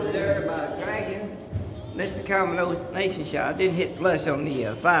Unfortunate error by Dragon. Missed the combination shot. I didn't hit flush on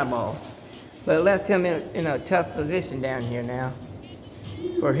the 5 ball. But it left him in a tough position down here now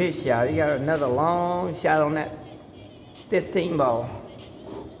for his shot. He got another long shot on that 15 ball.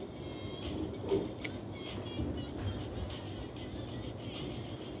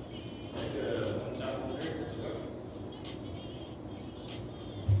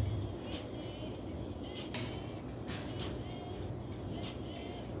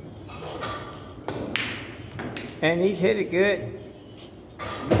 And he's hit it good.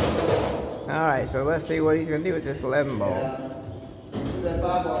 All right, so let's see what he's gonna do with this 11 ball. Yeah. Put that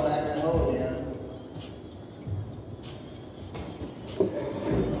 5 ball back in that hole again.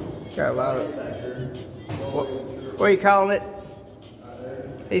 Got a lot of. What do you call it?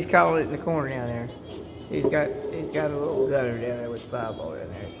 He's calling it in the corner down there. He's got a little gutter down there with the 5 ball down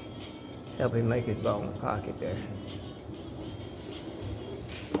there. Help him make his ball in the pocket there.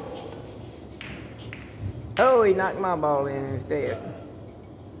 Oh, he knocked my ball in instead.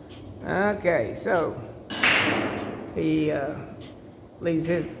 Okay, so he leaves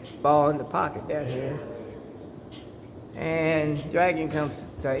his ball in the pocket down here. And Dragon comes to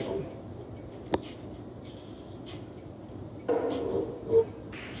the table.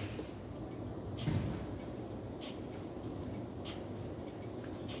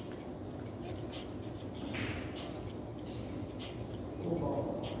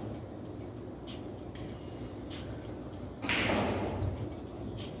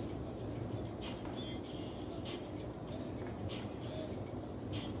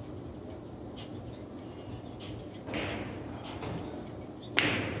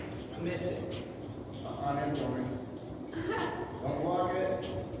 Missed it. On in for me. Don't block it.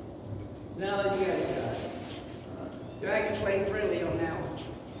 Now you got a shot. Dragon played freely on that one.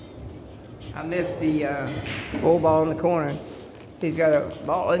 I missed the 4 ball in the corner. He's got a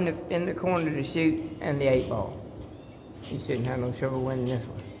ball in the corner to shoot and the 8 ball. He shouldn't have no trouble winning this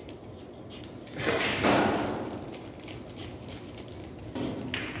one.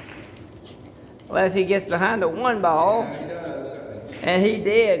 Unless he gets behind the 1 ball. Yeah, he does. And he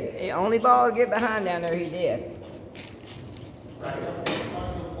did. The only ball to get behind down there, he did. Right.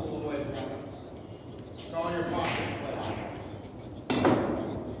 Pull away from it. It's all in your pocket.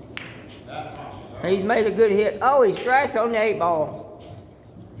 That pocket. He's made a good hit. Oh, he scratched on the 8 ball.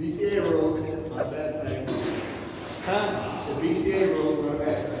 BCA rules, not a bad thing. Huh? The BCA rules, not a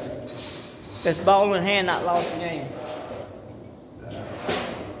bad thing. This ball in hand not lost the game.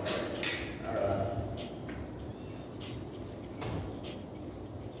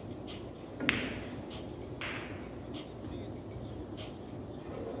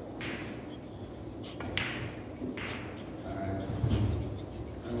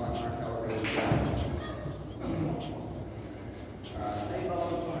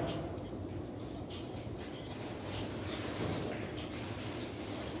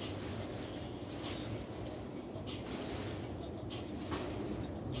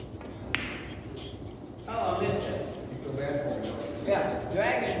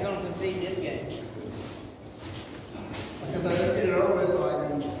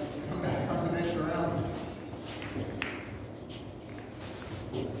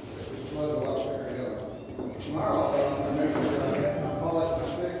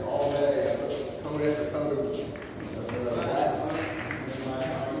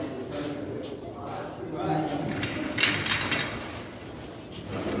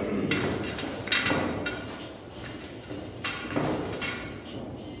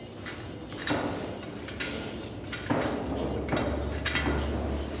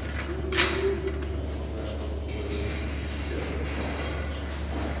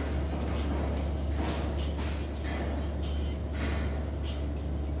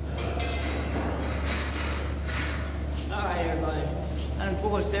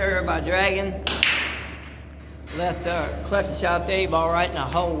 by Dragon. Left collected shot the 8 ball right in the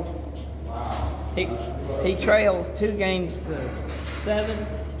hole. He trails 2 games to 7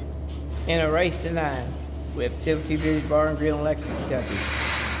 in a race to 9 with Silver Village Bar and Grill in Lexington, Kentucky.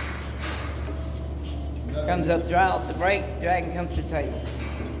 Comes up dry off the break, Dragon comes to table.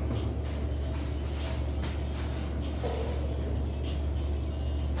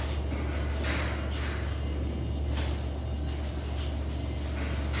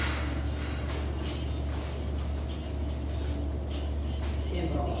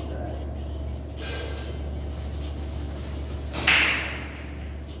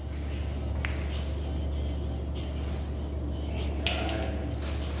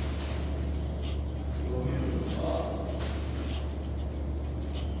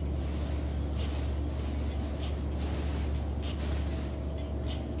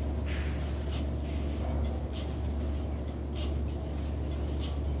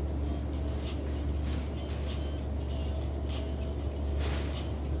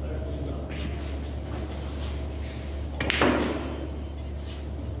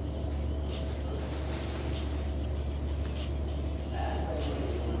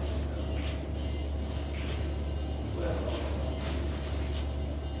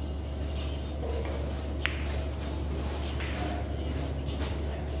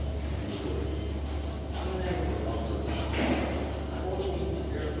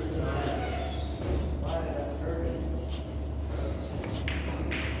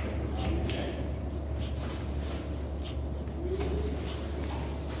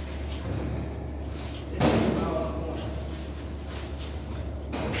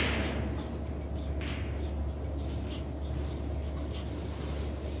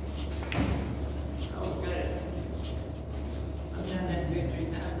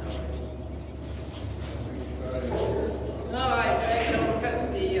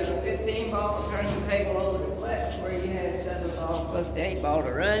 Plus the 8 ball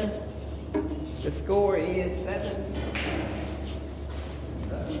to run. The score is 7.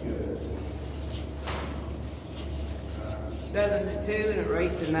 That'd be good. 7-2 in a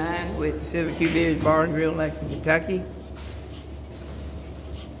race to 9 with the Silver Village Bar and Grill in Lexington, Kentucky.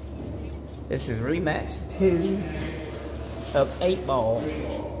 This is rematch 2 of 8 ball.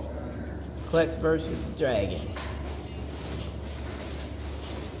 Klex versus the Dragon.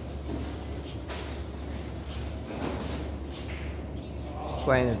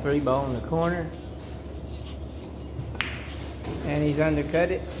 Playing a 3 ball in the corner. And he's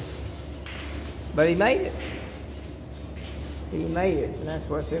undercut it. But he made it. He made it, and that's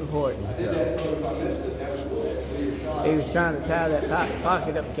what's important. I did that so if I missed it, that was good. So your shot. He was trying to tie that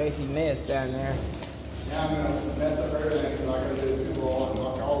pocket up in case he missed down there. Now I'm going to mess up everything because I'm going to do 2 ball and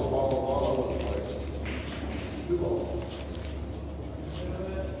knock all the ball over the place. 2 balls.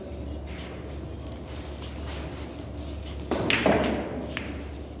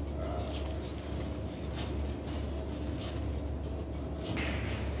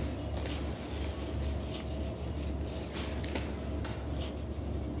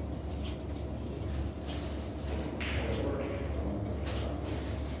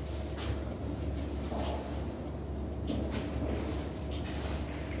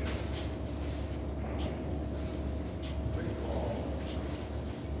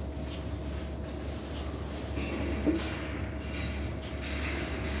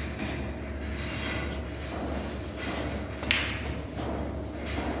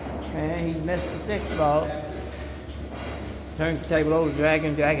 And he missed the 6 ball. Turns the table over to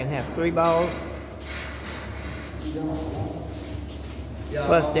Dragon. Dragon has 3 balls.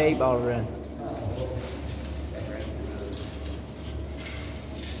 Plus the 8 ball to run.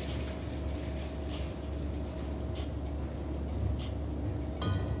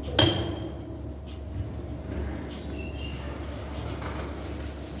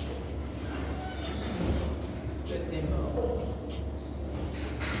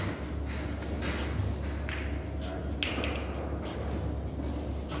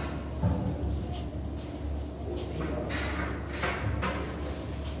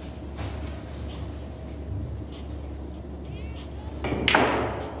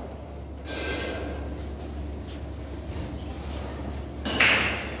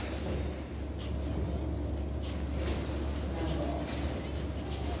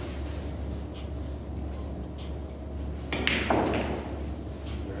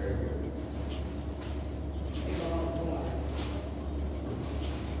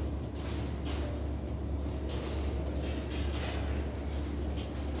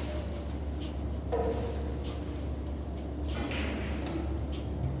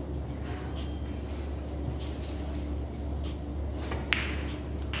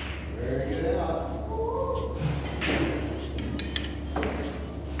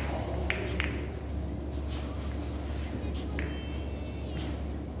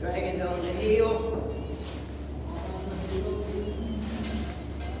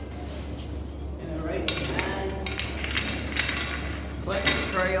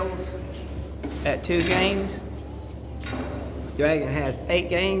 trails at 2 games. Dragon has 8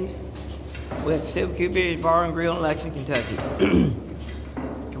 games with Silver Q Beers Bar and Grill in Lexington, Kentucky.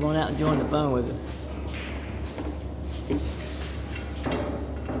 Come on out and join the fun with us.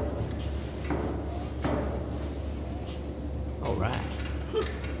 All right.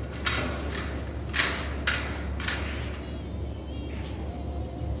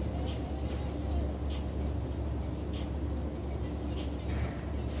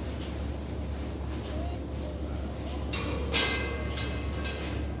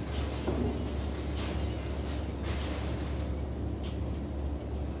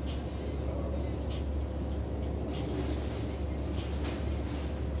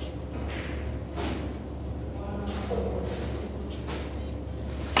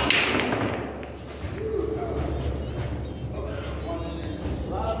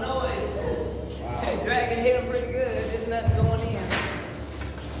 Dragon hit him pretty good. There's nothing going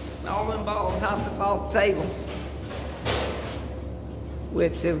in. All them balls hopped up off the table.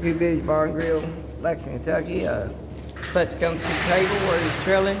 With Silver Q Beers Bar and Grill, Lexington, Kentucky. Clutch comes to the table where he's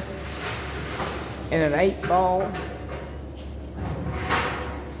trailing in an 8-ball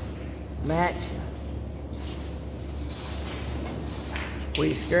match.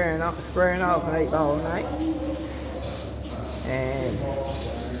 We're squaring off an 8-ball tonight. And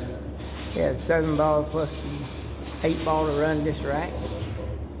he had 7 balls plus the 8 ball to run this rack.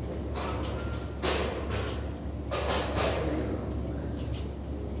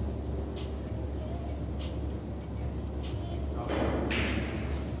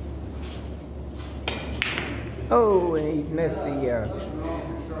 Oh, and he's missed the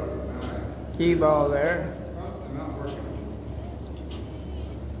cue ball there.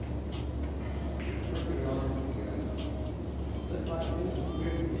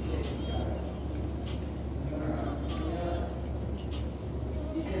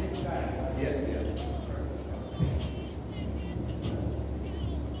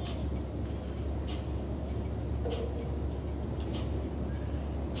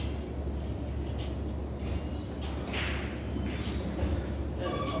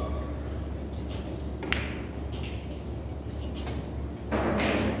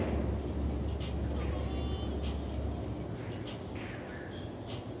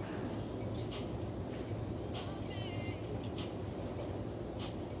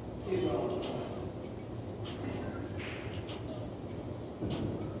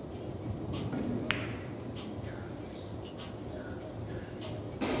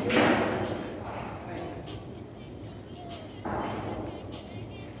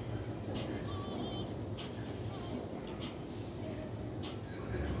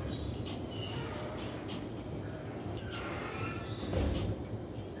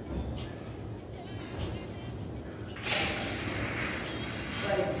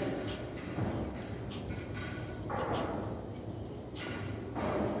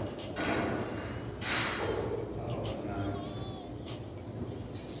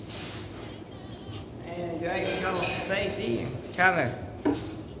 Dragon got on safety and kind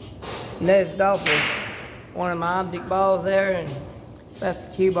of nezzed off with one of my object balls there and left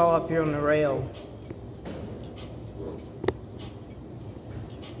the cue ball up here on the rail.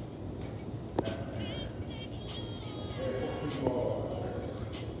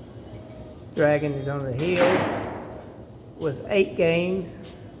 Dragon is on the hill with 8 games.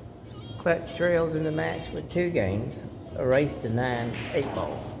 Clutch trails in the match with 2 games. A race to 9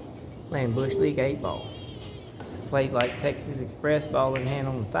 8-ball. Playing Bush League 8-ball. It's played like Texas Express, ball in hand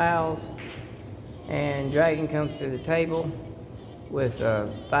on the fouls. And Dragon comes to the table with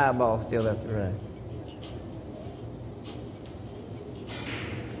 5 balls still left to run.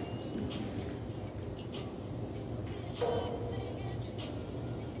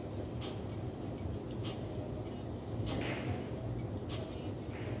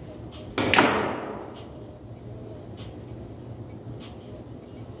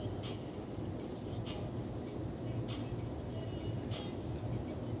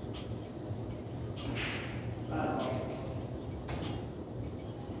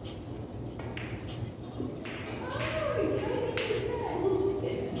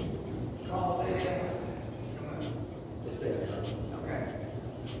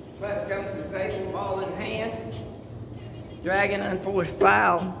 Clutch comes to the table, ball in hand. Dragon, unforced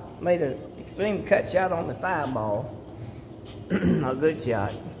foul, made an extreme cut shot on the thigh ball. A good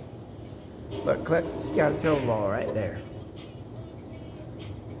shot. But Clutch got a throw ball right there.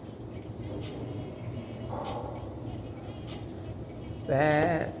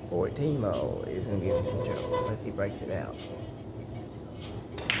 That 14 ball is going to give him some trouble unless he breaks it out.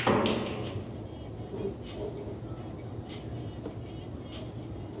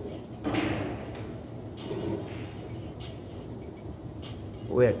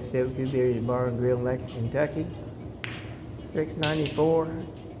 We're at the 72 Billiard Bar and Grill in Lexington, Kentucky. 694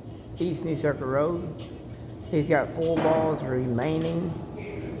 East New Circle Road. He's got 4 balls remaining,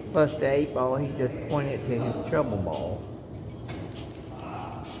 plus the 8 ball. He just pointed to his treble ball.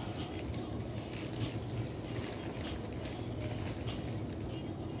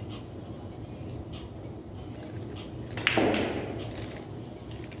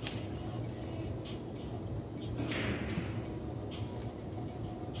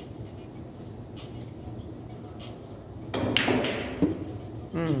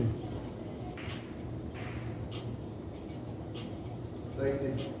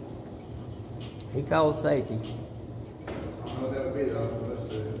 Safety. He called safety. I don't know what that would be though. Let's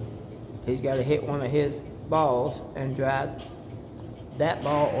see. He's got to hit one of his balls and drive that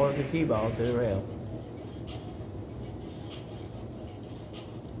ball or the cue ball to the rail.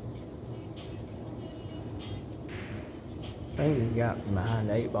 I think he's got behind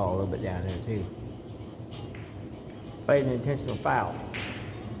the 8 ball a little bit down there too. Played an intentional foul.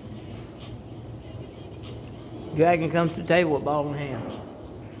 Dragon comes to the table with ball in hand.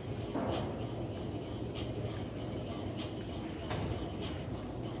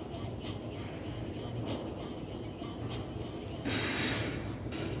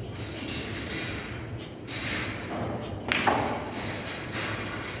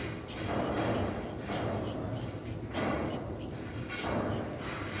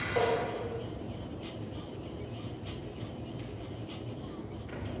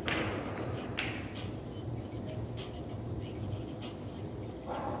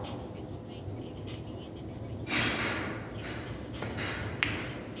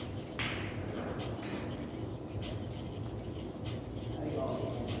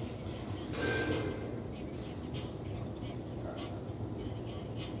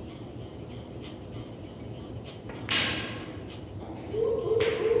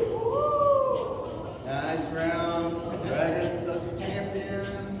 Nice round. Dragon the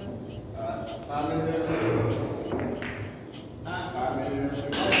champion. 5 minutes. 5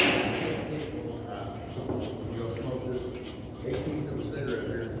 minutes. You'll smoke this 18th of a cigarette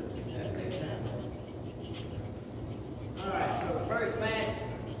here. Alright, so the first match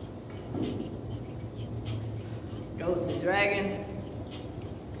goes to Dragon.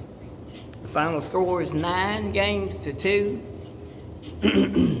 The final score is 9 games to 2.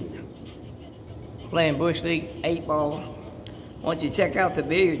 Playing Bush League 8 ball. Why don't you check out the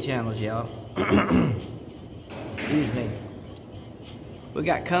billiard channels, y'all? Excuse me. We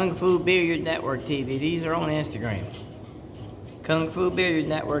got Kung Fu Billiard Network TV. These are on Instagram. Kung Fu Billiard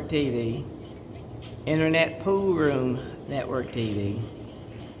Network TV. Internet Pool Room Network TV.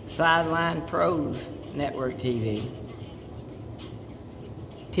 Sideline Pros Network TV.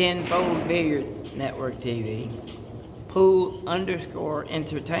 Tenfold Billiard Network TV. Pool_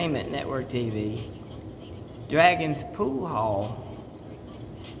 Entertainment Network TV. Dragon's Pool Hall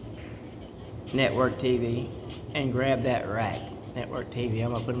Network TV, and Grab That Rack Network TV.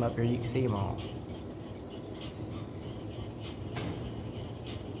 I'm gonna put them up here, you can see them all.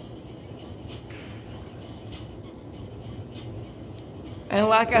 And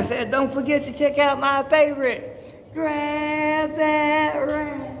like I said, don't forget to check out my favorite, Grab That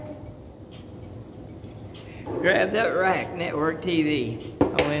Rack. Grab That Rack Network TV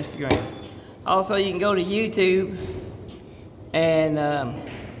on Instagram. Also, you can go to YouTube and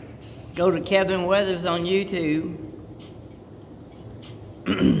go to Kevin Weathers on YouTube.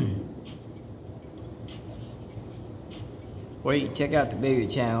 Where you can check out the billiard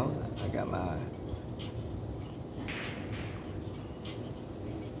channels. I got my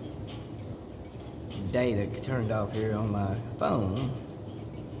data turned off here on my phone.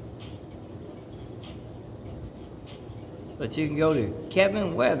 But you can go to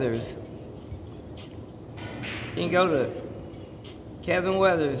Kevin Weathers. You can go to Kevin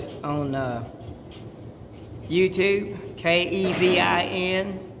Weathers on YouTube,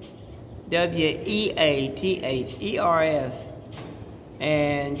 KevinWeathers,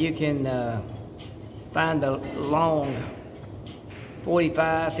 and you can find the long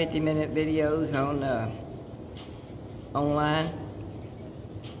 45-50 minute videos on online.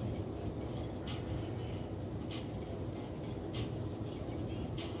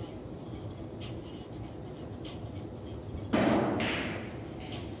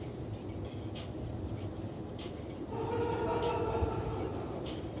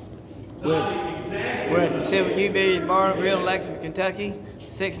 We're at the 72 Billiard Bar and Grill in Lexington, Kentucky,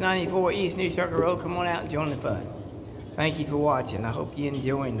 694 East New Circle Road. Come on out and join the fun. Thank you for watching. I hope you're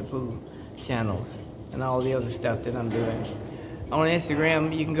enjoying the pool channels and all the other stuff that I'm doing. On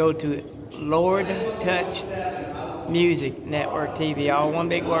Instagram, you can go to Lord Touch Music Network TV, all one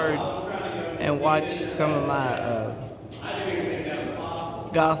big word, and watch some of my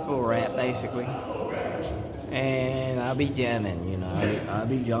gospel rap, basically. And I'll be jamming, you know, I'll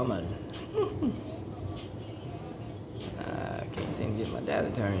be jamming. I can't seem to get my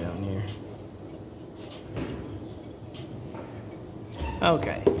data turned on here.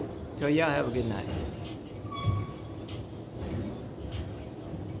 Okay, so y'all have a good night.